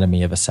the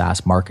anatomy of a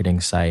SaaS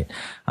marketing site.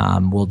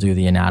 We'll do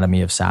the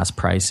anatomy of SaaS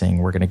pricing.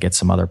 We're going to get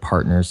some other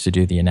partners to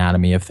do the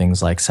anatomy of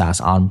things like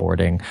SaaS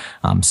onboarding,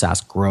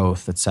 SaaS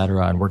growth, et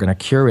cetera. And we're going to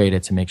curate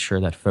it to make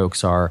sure that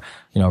folks are,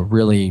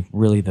 really,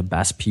 really the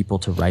best people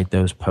to write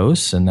those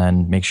posts, and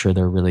then make sure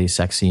they're really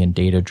sexy and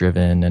data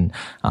driven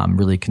and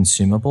really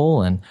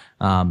consumable. And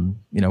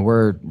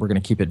we're going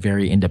to keep it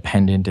very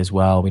independent as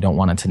well. We don't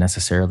want it to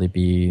necessarily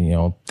be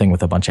thing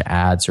with a bunch of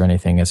ads or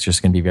anything. It's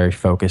just going to be very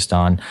focused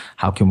on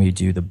how can we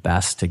do the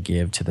best to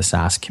give to the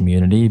SaaS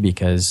community,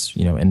 because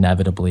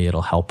inevitably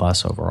it'll help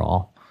us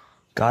overall.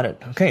 Got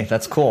it. Okay,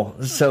 that's cool.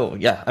 So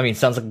yeah,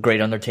 sounds like a great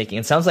undertaking.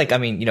 It sounds like,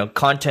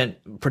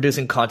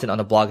 producing content on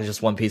the blog is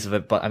just one piece of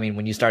it. But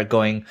when you start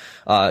going,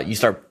 you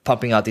start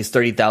pumping out these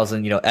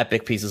 30,000,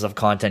 epic pieces of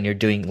content, you're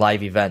doing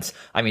live events.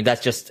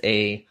 That's just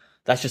a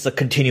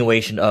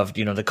continuation of,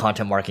 the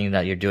content marketing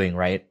that you're doing,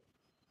 right?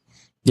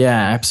 Yeah,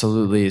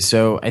 absolutely.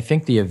 So I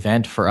think the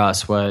event for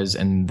us was,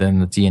 and then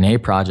the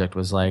DNA project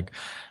was like,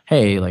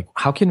 hey,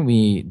 how can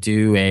we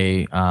do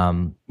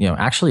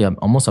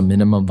almost a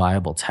minimum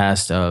viable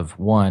test of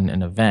one,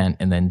 an event,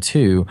 and then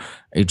two,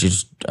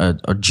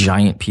 a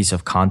giant piece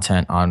of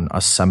content on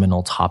a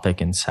seminal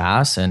topic in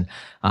SaaS. And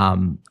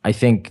I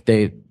think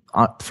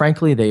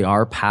frankly, they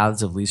are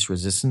paths of least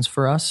resistance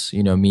for us,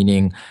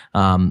 meaning,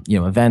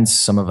 events,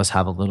 some of us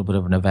have a little bit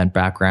of an event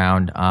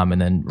background,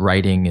 and then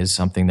writing is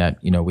something that,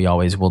 we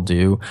always will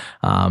do.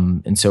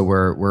 And so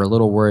we're a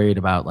little worried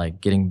about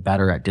getting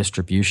better at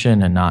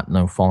distribution and not,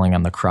 falling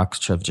on the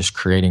crux of just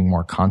creating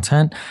more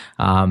content.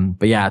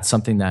 But yeah, it's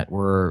something that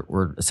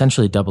we're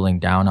essentially doubling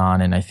down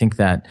on. And I think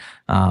that,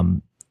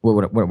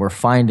 what we're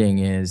finding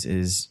is,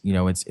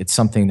 it's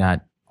something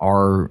that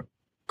our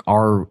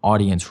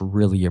audience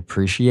really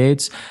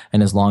appreciates.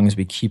 And as long as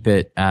we keep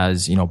it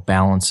as,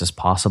 balanced as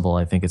possible,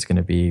 I think it's going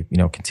to be,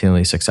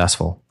 continually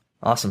successful.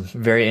 Awesome.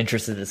 Very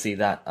interested to see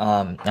that.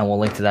 And we'll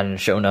link to that in the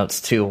show notes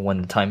too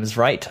when the time is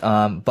right.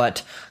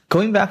 But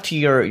going back to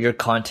your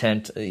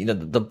content,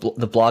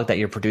 the blog that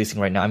you're producing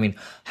right now,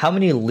 how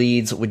many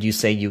leads would you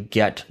say you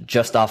get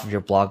just off of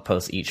your blog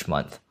posts each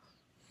month?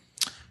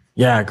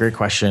 Yeah, great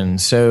question.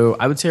 So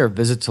I would say our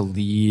visit to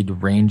lead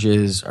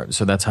ranges,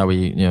 so that's how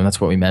we,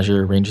 that's what we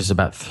measure, ranges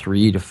about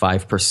 3 to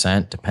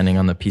 5%, depending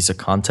on the piece of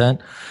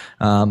content.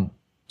 So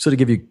to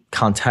give you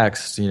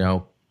context,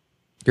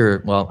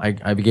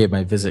 I gave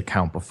my visit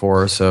count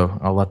before, so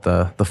I'll let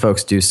the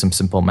folks do some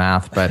simple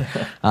math, but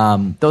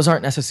those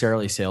aren't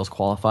necessarily sales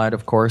qualified,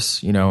 of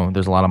course.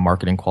 There's a lot of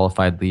marketing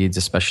qualified leads,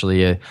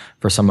 especially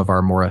for some of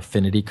our more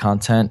affinity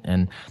content.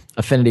 And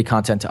affinity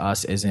content to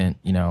us isn't,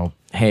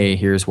 hey,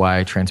 here's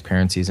why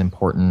transparency is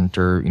important,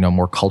 or,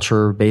 more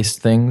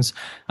culture-based things.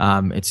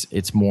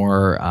 It's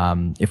more,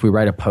 if we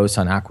write a post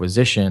on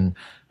acquisition,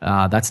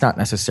 that's not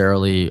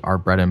necessarily our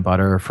bread and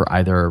butter for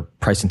either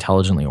Price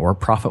Intelligently or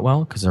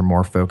ProfitWell, because they're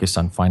more focused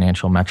on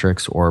financial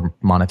metrics or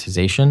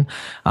monetization.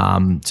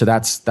 So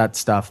that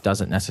stuff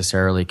doesn't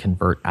necessarily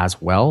convert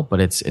as well, but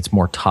it's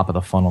more top of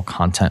the funnel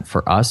content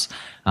for us.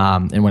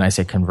 And when I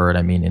say convert,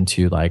 I mean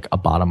into a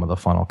bottom of the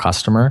funnel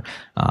customer.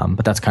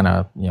 But that's kind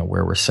of,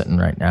 where we're sitting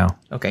right now.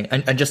 Okay.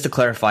 And just to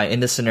clarify,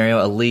 in this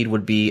scenario, a lead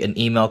would be an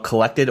email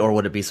collected, or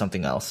would it be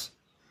something else?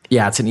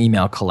 Yeah, it's an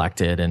email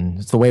collected, and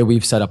it's the way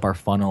we've set up our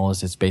funnel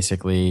is it's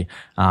basically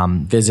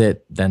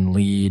visit, then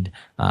lead,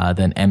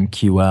 then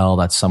MQL.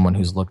 That's someone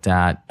who's looked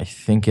at, I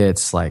think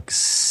it's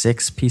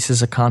 6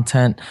 pieces of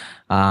content.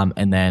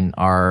 And then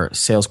our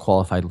sales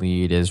qualified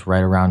lead is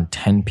right around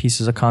 10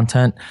 pieces of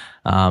content.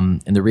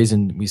 And the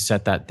reason we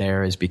set that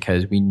there is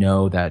because we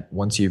know that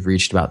once you've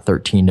reached about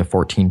 13 to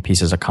 14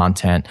 pieces of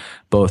content,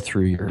 both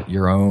through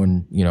your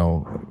own,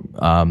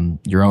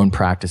 your own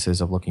practices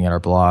of looking at our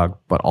blog,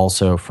 but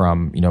also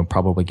from,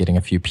 probably getting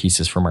a few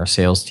pieces from our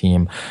sales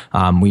team,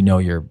 we know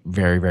you're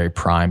very, very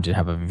primed to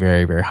have a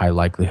very, very high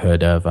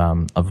likelihood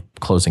of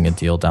closing a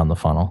deal down the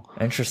funnel.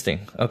 Interesting.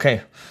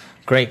 Okay,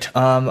 great.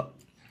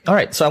 All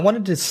right, so I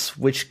wanted to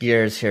switch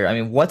gears here.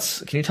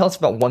 Can you tell us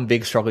about one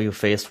big struggle you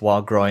faced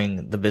while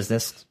growing the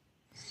business?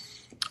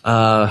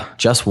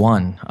 Just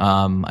one.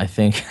 I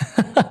think,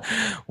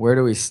 where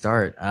do we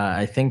start?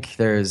 I think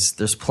there's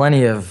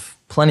plenty of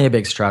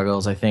big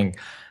struggles. I think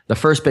the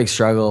first big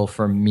struggle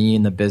for me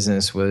in the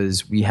business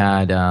was we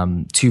had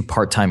 2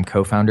 part-time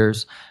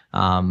co-founders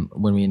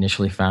when we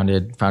initially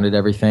founded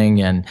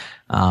everything, and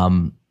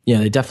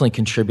they definitely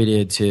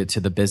contributed to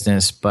the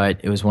business, but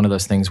it was one of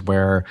those things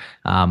where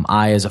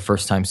I, as a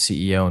first-time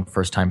CEO and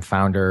first-time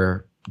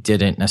founder,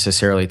 didn't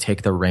necessarily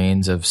take the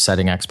reins of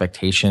setting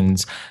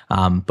expectations,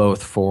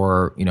 both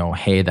for,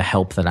 hey, the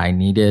help that I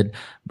needed,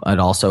 but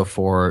also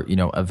for,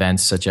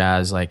 events such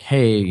as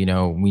hey,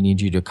 we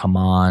need you to come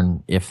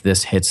on. If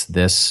this hits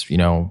this,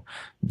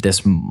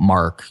 this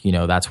mark,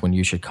 that's when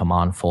you should come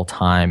on full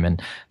time.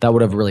 And that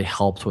would have really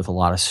helped with a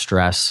lot of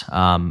stress,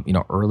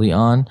 early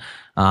on.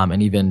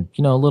 And even,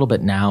 a little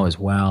bit now as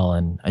well.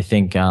 And I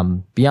think,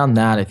 beyond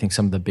that, I think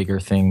some of the bigger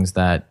things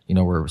that,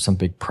 were some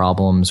big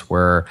problems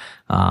were,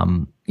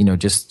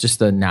 just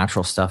the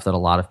natural stuff that a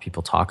lot of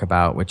people talk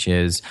about, which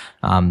is,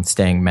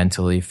 staying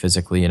mentally,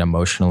 physically, and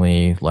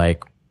emotionally,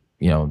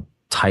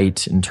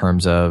 tight in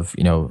terms of,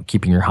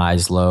 keeping your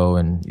highs low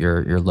and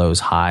your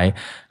lows high.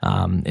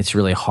 It's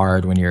really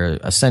hard when you're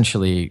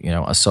essentially,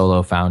 a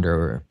solo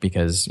founder,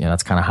 because,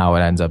 that's kind of how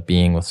it ends up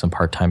being with some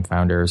part-time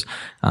founders.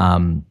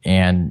 And,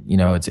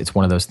 it's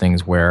one of those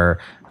things where,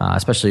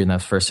 especially in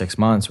those first 6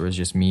 months where it was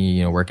just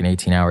me, working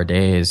 18-hour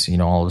days.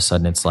 All of a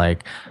sudden it's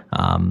like,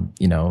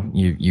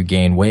 you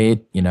gain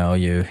weight, you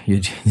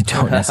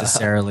don't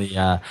necessarily,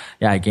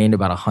 I gained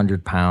about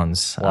 100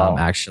 pounds. Wow.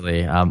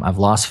 Actually, I've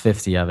lost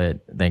 50 of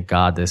it, thank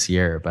God, this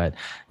year. But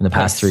in the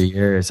past 3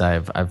 years,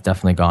 I've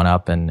definitely gone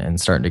up and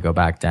starting to go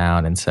back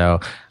down. And so,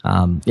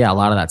 a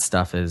lot of that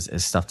stuff is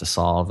stuff to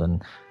solve.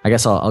 And I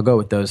guess I'll go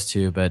with those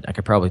two, but I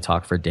could probably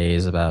talk for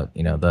days about,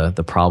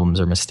 the problems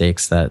or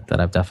mistakes that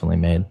I've definitely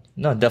made.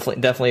 No,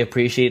 definitely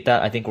appreciate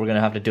that. I think we're going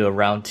to have to do a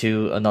round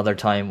two another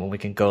time when we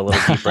can go a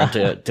little deeper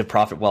into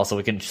Profit Well, so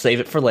we can save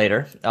it for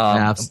later.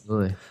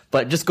 Absolutely.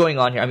 But just going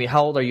on here,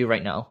 how old are you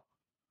right now?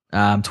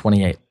 I'm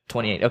 28.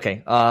 28.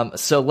 Okay.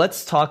 So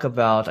let's talk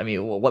about,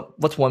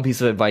 what's one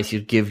piece of advice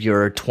you'd give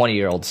your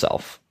 20-year-old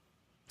self?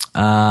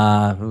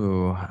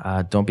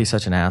 Don't be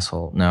such an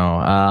asshole.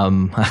 No.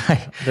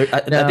 I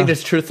think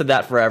there's truth to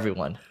that for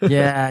everyone.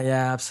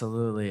 Yeah,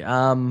 absolutely.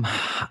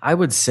 I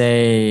would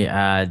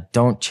say,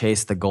 don't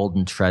chase the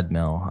golden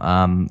treadmill.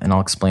 And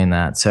I'll explain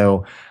that.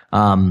 So,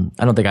 I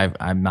don't think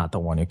I'm not the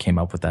one who came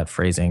up with that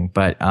phrasing,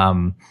 but,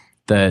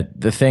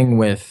 the thing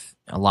with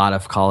a lot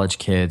of college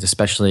kids,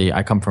 especially,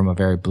 I come from a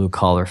very blue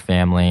collar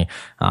family.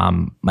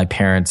 My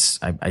parents,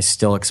 I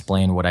still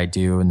explain what I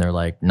do and they're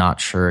like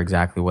not sure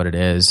exactly what it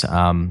is.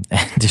 And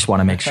just want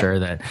to make sure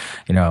that,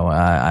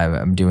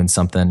 I'm doing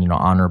something,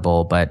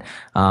 honorable. But,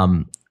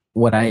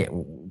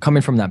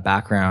 coming from that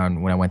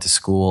background, when I went to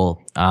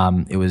school,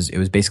 it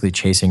was basically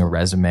chasing a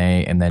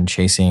resume and then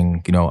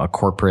chasing, a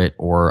corporate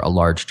or a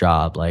large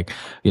job. Like,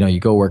 you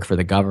go work for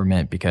the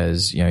government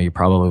because, you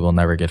probably will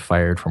never get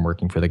fired from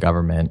working for the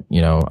government.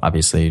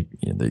 Obviously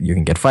you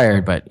can get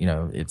fired, but,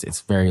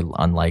 it's very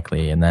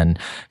unlikely. And then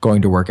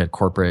going to work at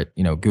corporate,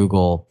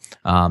 Google,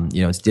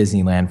 it's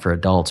Disneyland for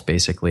adults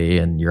basically.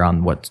 And you're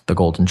on the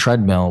golden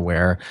treadmill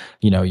where,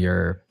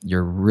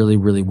 you're really,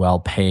 really well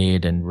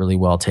paid and really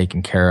well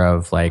taken care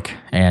of,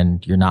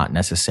 and you're not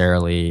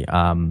necessarily,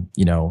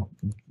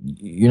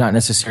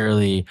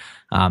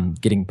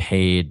 getting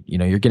paid,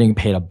 you're getting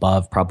paid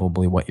above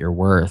probably what you're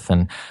worth.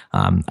 And,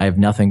 I have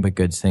nothing but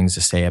good things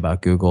to say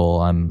about Google.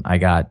 I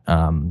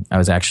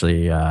was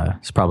actually,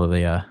 it's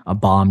probably a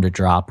bomb to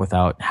drop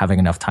without having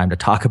enough time to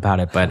talk about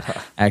it, but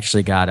I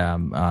actually got,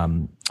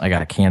 I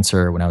got a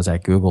cancer when I was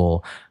at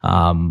Google,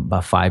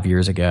 about 5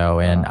 years ago,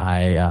 and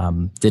I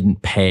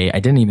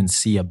didn't even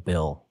see a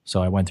bill.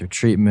 So I went through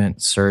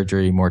treatment,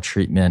 surgery, more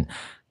treatment,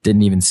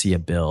 didn't even see a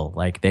bill.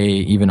 Like they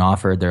even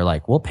offered, they're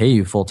like, we'll pay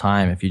you full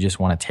time if you just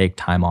want to take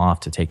time off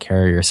to take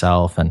care of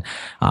yourself. And,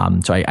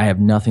 so I have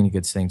nothing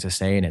good things to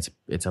say, and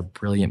it's a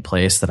brilliant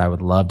place that I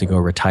would love to go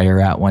retire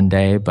at one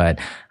day. But,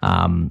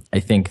 I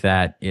think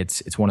that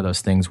it's one of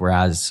those things where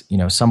as,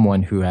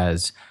 someone who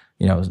has,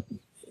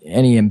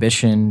 any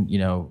ambition,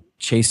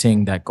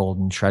 chasing that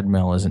golden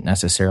treadmill isn't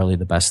necessarily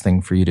the best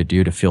thing for you to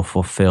do to feel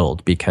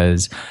fulfilled,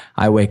 because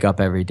I wake up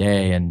every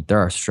day and there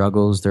are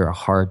struggles, there are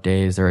hard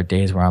days, there are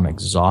days where I'm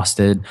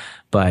exhausted,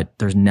 but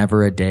there's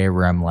never a day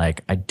where I'm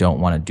like, I don't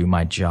want to do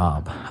my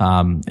job.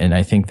 And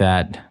I think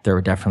that there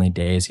were definitely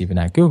days even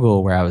at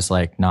Google where I was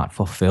like not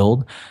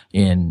fulfilled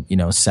in,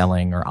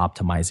 selling or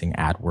optimizing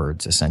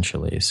AdWords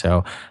essentially.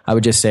 So I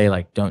would just say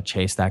don't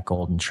chase that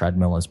golden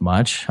treadmill as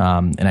much.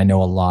 And I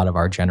know a lot of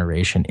our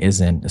generation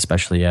isn't,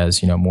 especially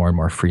as, more and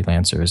more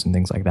freelancers and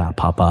things like that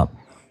pop up.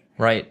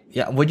 Right.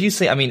 Yeah. Would you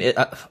say,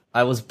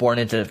 I was born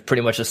into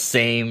pretty much the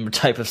same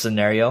type of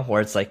scenario where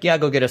it's like, yeah,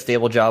 go get a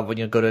stable job when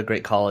you go to a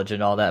great college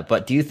and all that.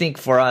 But do you think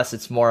for us,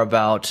 it's more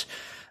about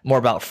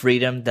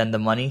freedom than the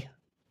money?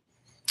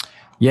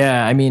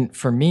 Yeah.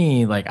 For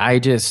me, I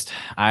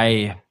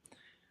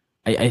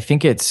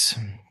think it's,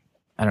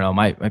 I don't know.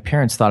 My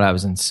parents thought I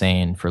was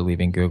insane for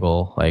leaving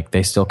Google.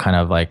 They still kind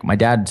of my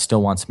dad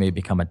still wants me to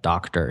become a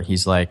doctor.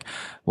 He's like,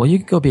 well, you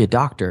can go be a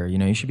doctor.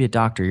 You should be a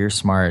doctor. You're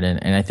smart.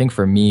 And I think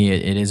for me,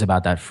 it is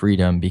about that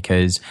freedom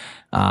because,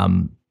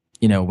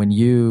 when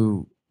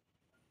you,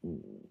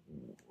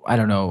 I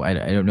don't know, I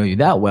don't know you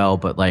that well,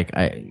 but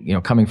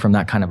coming from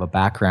that kind of a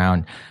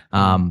background,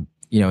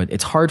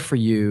 it's hard for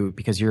you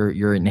because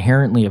you're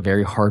inherently a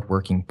very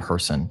hardworking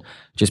person,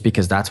 just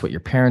because that's what your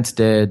parents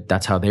did.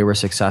 That's how they were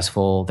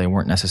successful. They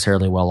weren't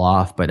necessarily well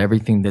off, but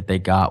everything that they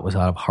got was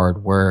out of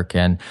hard work.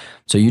 And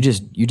so you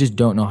just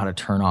don't know how to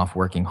turn off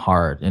working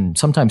hard, and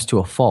sometimes to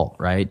a fault,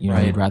 right?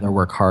 Right. You'd rather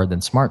work hard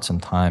than smart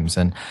sometimes.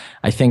 And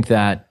I think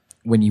that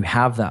when you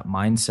have that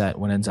mindset,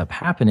 what ends up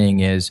happening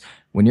is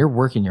when you're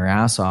working your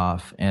ass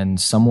off and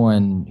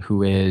someone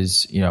who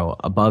is,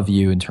 above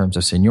you in terms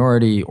of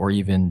seniority or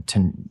even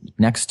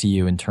next to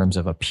you in terms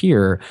of a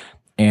peer,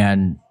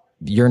 and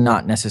you're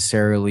not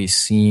necessarily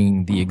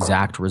seeing the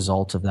exact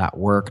result of that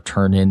work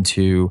turn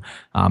into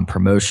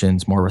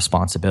promotions, more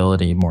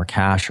responsibility, more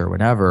cash or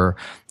whatever,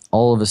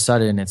 all of a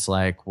sudden it's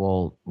like,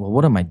 well,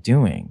 what am I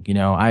doing?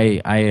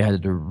 I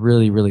had a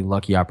really, really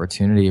lucky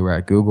opportunity where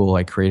at Google,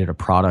 I created a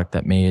product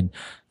that made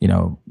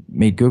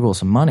Google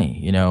some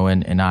money,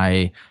 and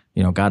I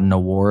got an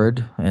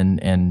award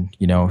and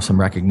some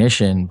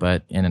recognition,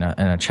 but in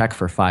a check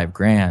for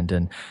 $5,000.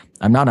 And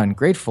I'm not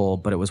ungrateful,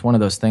 but it was one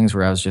of those things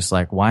where I was just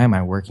like, why am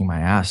I working my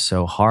ass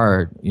so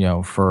hard,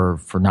 for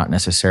not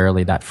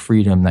necessarily that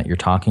freedom that you're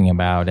talking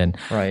about? And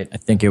right. I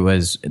think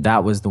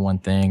that was the one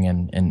thing.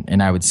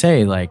 And I would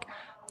say, like,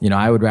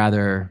 I would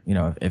rather,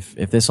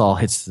 if this all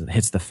hits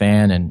the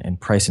fan and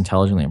Price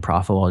Intelligently and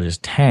Profitable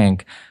just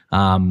tank,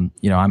 I'm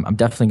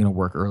definitely going to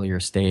work earlier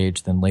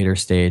stage than later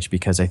stage,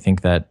 because I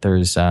think that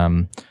there's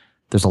a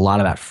lot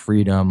of that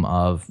freedom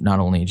of not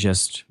only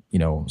just,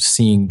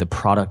 seeing the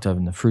product of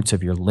and the fruits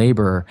of your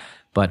labor,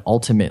 but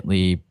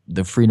ultimately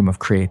the freedom of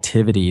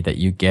creativity that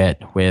you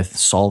get with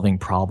solving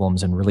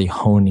problems and really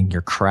honing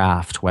your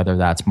craft, whether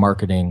that's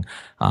marketing,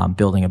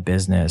 building a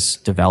business,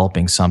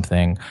 developing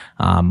something,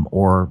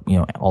 or,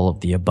 all of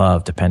the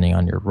above, depending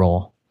on your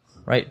role.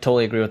 Right.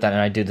 Totally agree with that.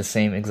 And I do the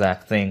same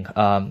exact thing.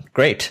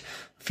 Great.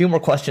 A few more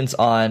questions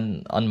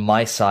on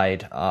my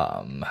side.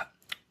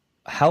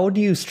 How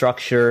do you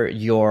structure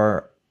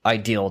your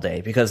ideal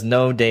day? Because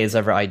no day is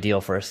ever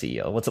ideal for a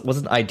CEO. What's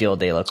an ideal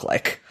day look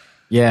like?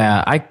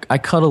 Yeah, I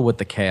cuddle with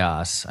the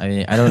chaos. I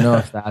mean, I don't know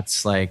if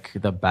that's like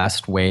the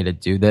best way to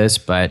do this,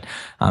 but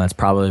it's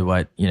probably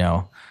what,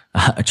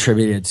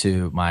 attributed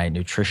to my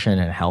nutrition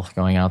and health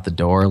going out the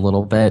door a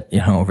little bit,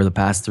 over the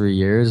past 3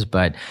 years.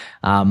 But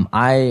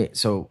I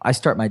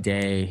start my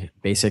day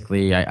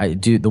basically. I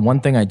do the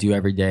one thing I do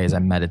every day is I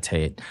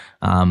meditate,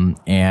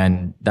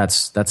 and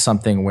that's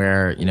something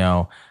where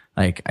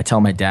like I tell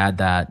my dad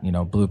that,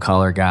 blue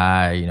collar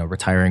guy,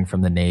 retiring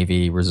from the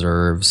Navy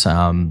reserves,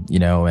 and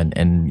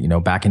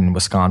back in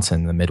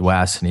Wisconsin, the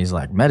Midwest. And he's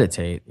like,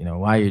 meditate,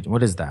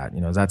 what is that?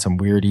 Is that some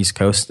weird East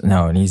Coast?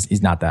 No. And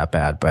he's not that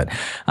bad, but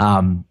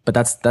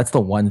that's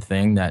the one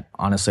thing that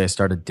honestly I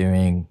started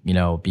doing,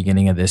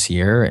 beginning of this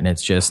year. And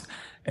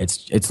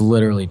it's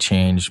literally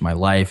changed my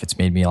life. It's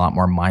made me a lot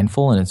more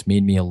mindful, and it's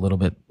made me a little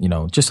bit,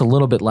 just a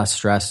little bit less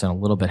stressed and a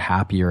little bit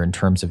happier in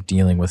terms of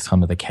dealing with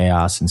some of the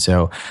chaos. And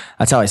so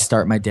that's how I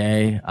start my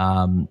day.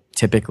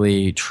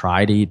 Typically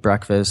try to eat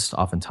breakfast,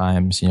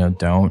 oftentimes,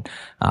 don't.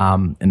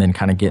 And then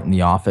kind of get in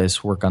the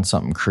office, work on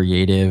something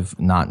creative,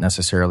 not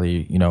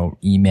necessarily,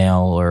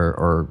 email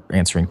or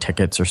answering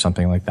tickets or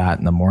something like that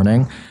in the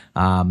morning.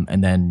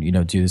 And then,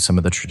 do some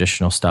of the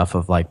traditional stuff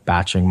of like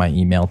batching my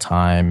email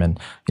time and,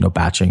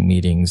 batching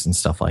meetings and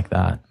stuff like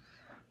that.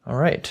 All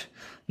right.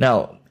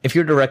 Now, if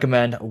you were to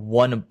recommend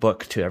one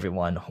book to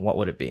everyone, what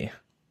would it be?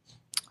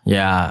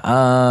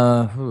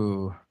 Yeah.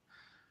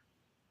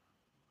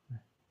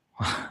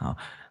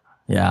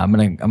 Yeah, I'm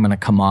gonna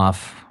come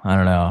off. I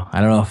don't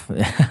know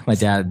if my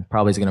dad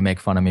probably is gonna make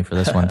fun of me for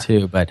this one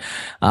too. But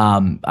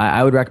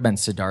I would recommend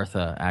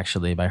Siddhartha,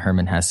 actually, by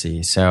Hermann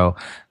Hesse. So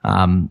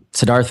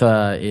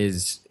Siddhartha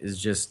is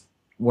just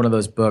one of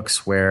those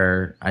books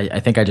where I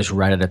think I just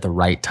read it at the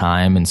right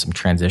time in some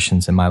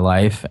transitions in my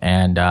life,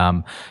 and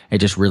it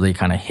just really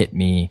kind of hit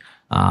me.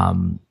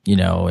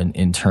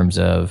 In terms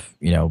of,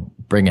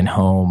 bringing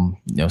home,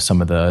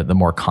 some of the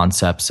more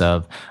concepts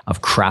of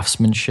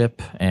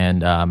craftsmanship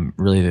and,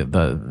 really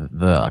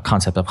the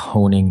concept of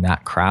honing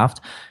that craft,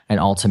 and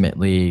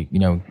ultimately,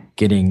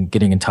 getting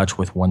in touch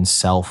with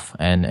oneself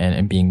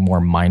and being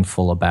more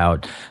mindful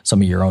about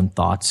some of your own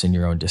thoughts and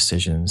your own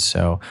decisions.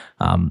 So,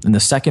 and the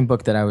second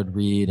book that I would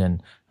read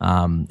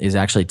is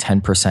actually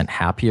 10%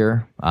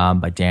 Happier,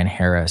 by Dan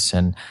Harris.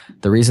 And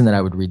the reason that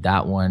I would read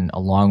that one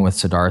along with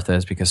Siddhartha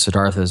is because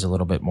Siddhartha is a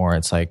little bit more,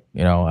 it's like,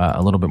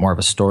 a little bit more of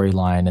a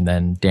storyline. And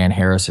then Dan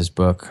Harris's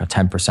book,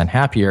 10%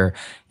 Happier,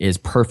 is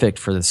perfect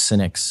for the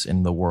cynics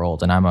in the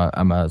world. And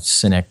I'm a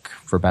cynic,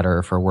 for better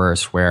or for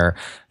worse, where,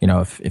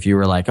 if you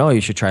were like, oh,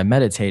 you should try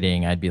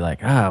meditating, I'd be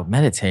like, oh,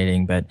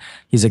 meditating. But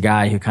he's a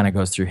guy who kind of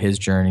goes through his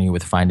journey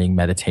with finding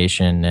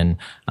meditation and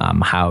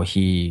how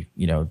he,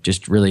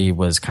 just really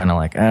was kind of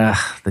like,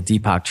 the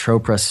Deepak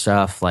Chopra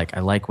stuff. Like,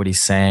 I like what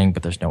he's saying,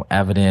 but there's no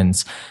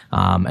evidence.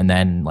 And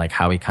then like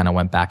how he kind of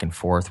went back and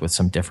forth with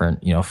some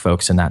different,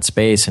 folks in that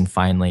space, and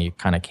finally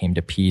kind of came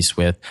to peace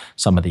with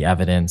some of the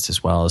evidence,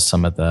 as well as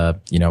some of the,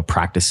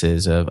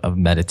 practices of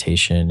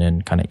meditation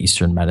and kind of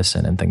Eastern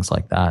medicine and things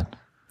like that.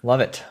 Love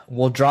it.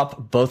 We'll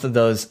drop both of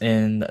those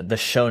in the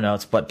show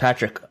notes. But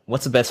Patrick,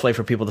 what's the best way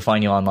for people to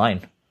find you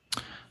online?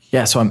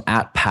 Yeah, so I'm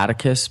at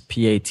Patticus,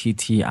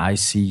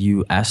 Patticus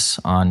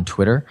on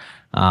Twitter.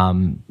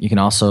 You can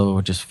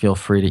also just feel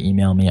free to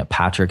email me at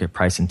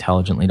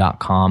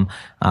patrick@priceintelligently.com.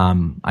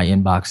 I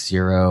inbox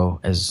zero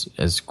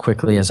as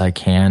quickly as I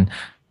can.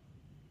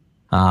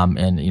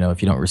 And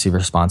if you don't receive a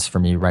response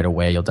from me right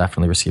away, you'll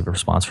definitely receive a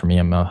response from me.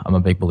 I'm a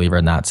big believer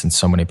in that, since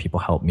so many people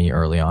helped me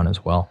early on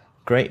as well.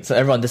 Great. So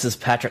everyone, this is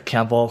Patrick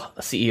Campbell,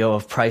 CEO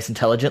of Price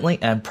Intelligently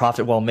and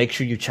Profitwell. Make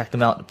sure you check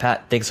them out.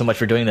 Pat, thanks so much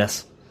for doing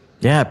this.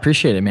 Yeah,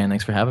 appreciate it, man.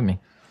 Thanks for having me.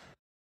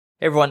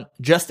 Hey everyone,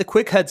 just a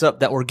quick heads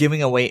up that we're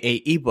giving away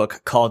a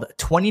ebook called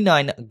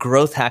 29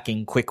 Growth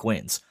Hacking Quick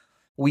Wins.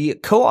 We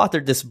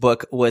co-authored this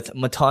book with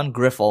Matan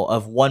Griffel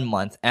of 1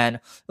 Month,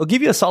 and it'll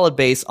give you a solid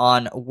base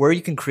on where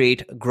you can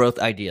create growth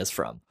ideas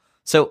from.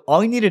 So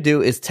all you need to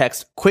do is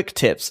text quick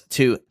tips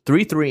to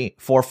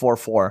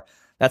 33444.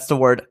 That's the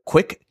word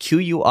quick,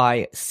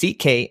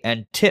 Q-U-I-C-K,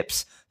 and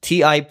tips,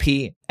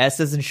 T-I-P, S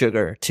as in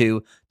sugar,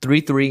 to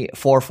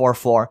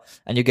 33444,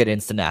 and you get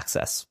instant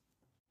access.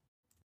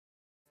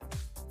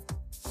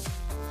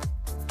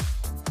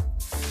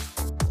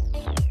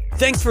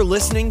 Thanks for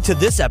listening to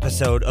this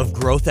episode of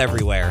Growth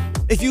Everywhere.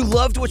 If you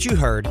loved what you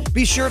heard,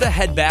 be sure to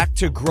head back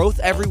to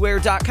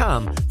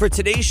growtheverywhere.com for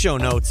today's show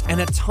notes and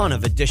a ton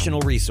of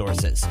additional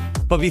resources.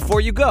 But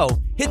before you go,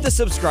 hit the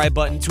subscribe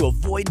button to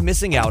avoid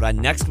missing out on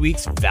next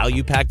week's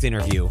value-packed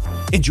interview.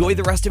 Enjoy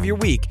the rest of your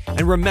week,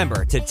 and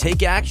remember to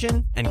take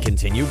action and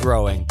continue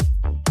growing.